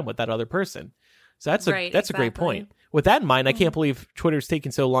real time with that other person. So that's a great point. With that in mind, I can't believe Twitter's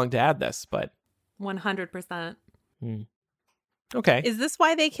taking so long to add this, but 100%. Okay. Is this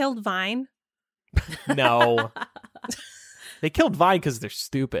why they killed Vine? No. They killed Vine because they're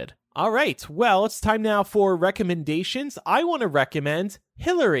stupid. All right. Well, it's time now for recommendations. I want to recommend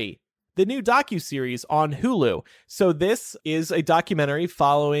Hillary, the new docuseries on Hulu. So this is a documentary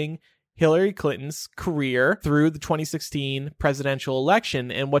following Hillary Clinton's career through the 2016 presidential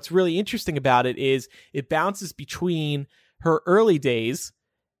election. And what's really interesting about it is it bounces between her early days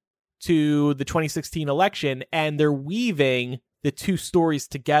to the 2016 election, and they're weaving the two stories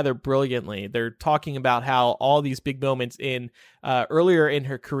together brilliantly. They're talking about how all these big moments in earlier in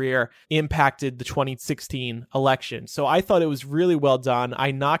her career impacted the 2016 election. So I thought it was really well done. I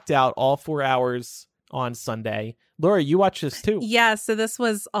knocked out all 4 hours on Sunday. Laura, you watched this too. Yeah, so this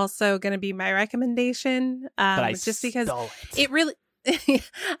was also going to be my recommendation. Just because it really,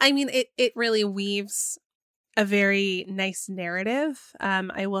 I mean, it really weaves a very nice narrative.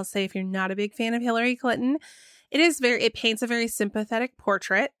 I will say, if you're not a big fan of Hillary Clinton, it paints a very sympathetic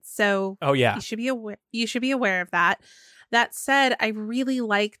portrait. So you should be aware of that. That said, I really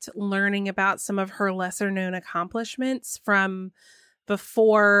liked learning about some of her lesser known accomplishments from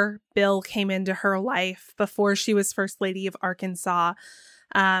before Bill came into her life, before she was First Lady of Arkansas.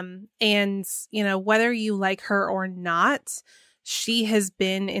 And, you know, whether you like her or not, she has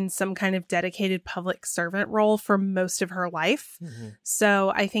been in some kind of dedicated public servant role for most of her life. Mm-hmm.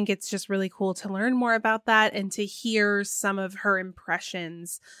 So I think it's just really cool to learn more about that and to hear some of her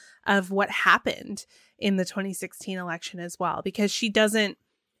impressions of what happened in the 2016 election as well, because she doesn't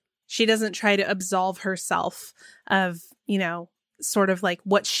try to absolve herself of, you know, sort of like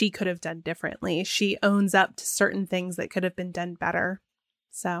what she could have done differently. She owns up to certain things that could have been done better.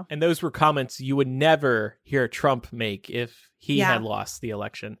 So, and those were comments you would never hear Trump make if he had lost the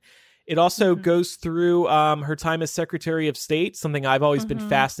election. It also goes through her time as Secretary of State, something I've always been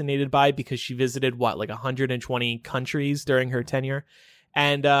fascinated by, because she visited, like 120 countries during her tenure.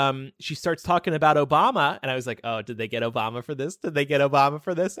 And she starts talking about Obama, and I was like, oh, did they get Obama for this? Did they get Obama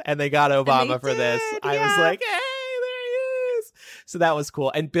for this? And they got Obama for this. I was like, hey, there he is. So that was cool.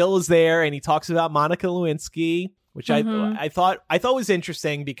 And Bill is there, and he talks about Monica Lewinsky, which I thought was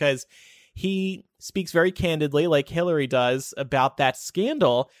interesting, because he speaks very candidly, like Hillary does, about that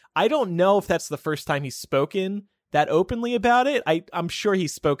scandal. I don't know if that's the first time he's spoken that openly about it. I'm sure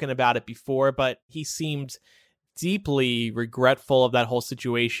he's spoken about it before, but he seemed deeply regretful of that whole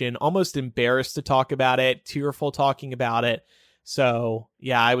situation, almost embarrassed to talk about it, tearful talking about it. So,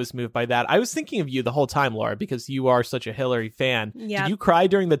 yeah, I was moved by that. I was thinking of you the whole time, Laura, because you are such a Hillary fan. Yeah. Did you cry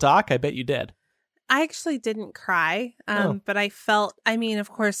during the doc? I bet you did. I actually didn't cry, but I felt, I mean,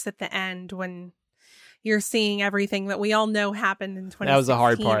 of course, at the end when you're seeing everything that we all know happened in 2016. That was the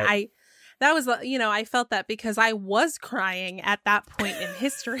hard part. I felt that because I was crying at that point in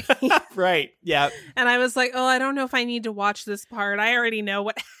history. Right, yeah. And I was like, oh, I don't know if I need to watch this part. I already know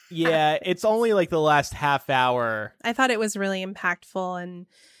what happened. Yeah, it's only like the last half hour. I thought it was really impactful, and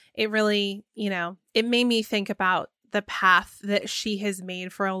it really, it made me think about the path that she has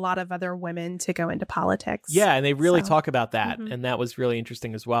made for a lot of other women to go into politics. Yeah, and they really talk about that, and that was really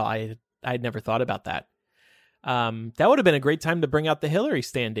interesting as well. I'd never thought about that. That would have been a great time to bring out the Hillary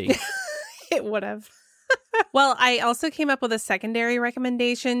standee. It would have. Well, I also came up with a secondary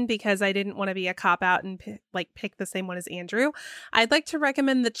recommendation because I didn't want to be a cop-out and pick the same one as Andrew. I'd like to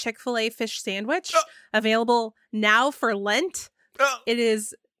recommend the Chick-fil-A fish sandwich, available now for Lent. It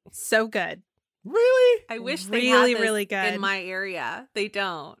is so good. Really? I wish they had this really good in my area. They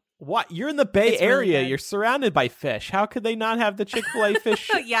don't. What? You're in the Bay Area. Really, you're surrounded by fish. How could they not have the Chick-fil-A fish?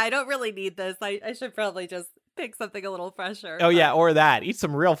 Yeah, I don't really need this. I should probably just pick something a little fresher. Oh, yeah, or that. Eat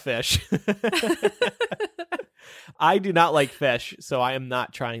some real fish. I do not like fish, so I am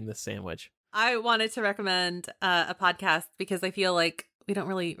not trying this sandwich. I wanted to recommend a podcast because I feel like we don't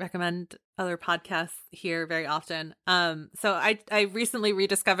really recommend other podcasts here very often. So I recently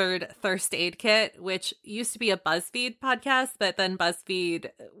rediscovered Thirst Aid Kit, which used to be a BuzzFeed podcast, but then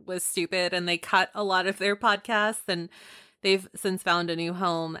BuzzFeed was stupid and they cut a lot of their podcasts, and they've since found a new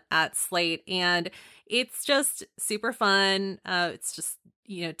home at Slate. And it's just super fun. It's just,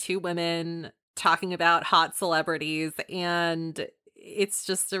 two women talking about hot celebrities, and it's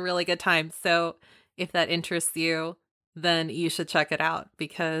just a really good time. So if that interests you, then you should check it out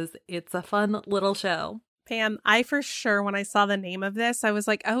because it's a fun little show. Pam, I for sure, when I saw the name of this, I was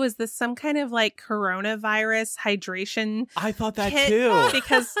like, oh, is this some kind of like coronavirus hydration I thought that kit? too.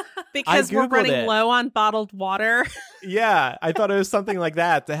 Because we're running low on bottled water. Yeah, I thought it was something like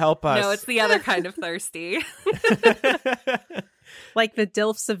that to help us. No, it's the other kind of thirsty. Like the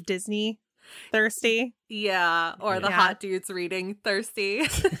DILFs of Disney thirsty. Yeah, or the hot dudes reading thirsty.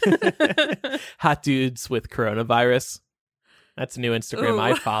 Hot dudes with coronavirus. That's a new Instagram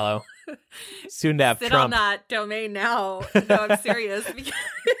I'd follow. Soon to have Sit Trump. on that domain now. No, I'm serious. Because...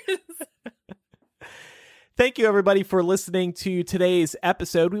 Thank you, everybody, for listening to today's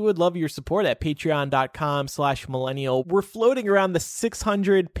episode. We would love your support at patreon.com/millennial. We're floating around the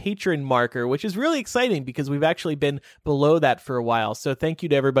 600 patron marker, which is really exciting because we've actually been below that for a while. So thank you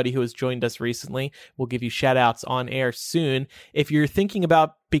to everybody who has joined us recently. We'll give you shout outs on air soon. If you're thinking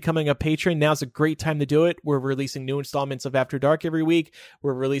about becoming a patron, now's a great time to do it. We're releasing new installments of After Dark every week.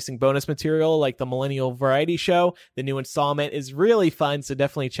 We're releasing bonus material like the Millennial Variety Show. The new installment is really fun, so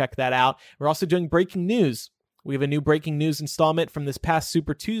definitely check that out. We're also doing breaking news. We have a new breaking news installment from this past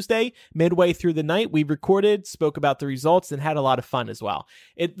Super Tuesday. Midway through the night, we recorded, spoke about the results, and had a lot of fun as well.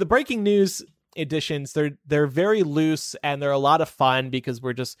 The breaking news editions, they're very loose, and they're a lot of fun because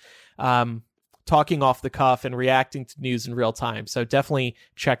we're just talking off the cuff and reacting to news in real time. So definitely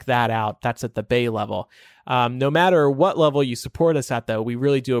check that out. That's at the Bay level. No matter what level you support us at, though, we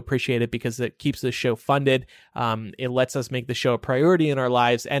really do appreciate it because it keeps the show funded. It lets us make the show a priority in our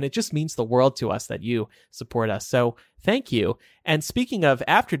lives, and it just means the world to us that you support us. So thank you. And speaking of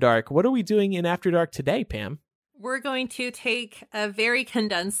After Dark, what are we doing in After Dark today, Pam? We're going to take a very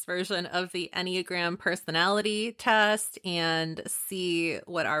condensed version of the Enneagram personality test and see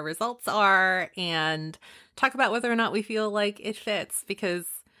what our results are and talk about whether or not we feel like it fits, because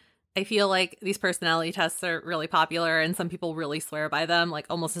I feel like these personality tests are really popular and some people really swear by them, like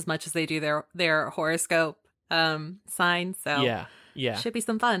almost as much as they do their horoscope sign. So yeah, should be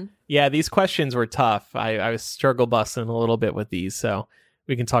some fun. Yeah, these questions were tough. I was struggle busting a little bit with these, so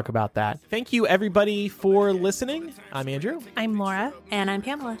we can talk about that. Thank you, everybody, for listening. I'm Andrew. I'm Laura. And I'm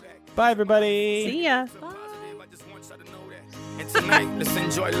Pamela. Bye, everybody. See ya. And tonight, let's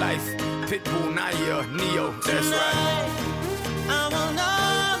enjoy life. Pitbull, Naya, Neo, that's right. I will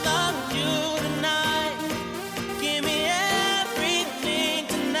not love you tonight. Give me everything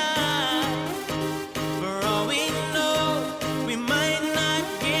tonight. For all we know, we might not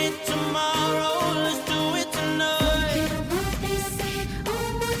get tomorrow. Let's do it tonight.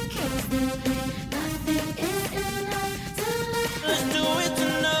 Let's do it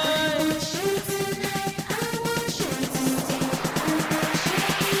tonight.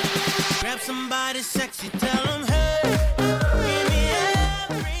 Grab somebody sexy, tell them, hey, give me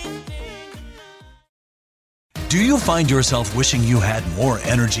everything. Do you find yourself wishing you had more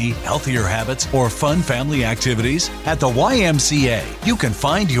energy, healthier habits, or fun family activities? At the YMCA, you can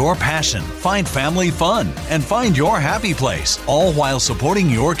find your passion, find family fun, and find your happy place, all while supporting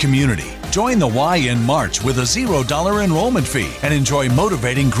your community. Join the Y in March with a $0 enrollment fee and enjoy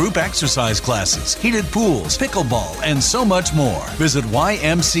motivating group exercise classes, heated pools, pickleball, and so much more. Visit ymcadc.org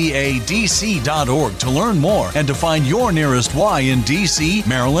to learn more and to find your nearest Y in DC,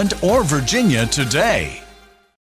 Maryland, or Virginia today.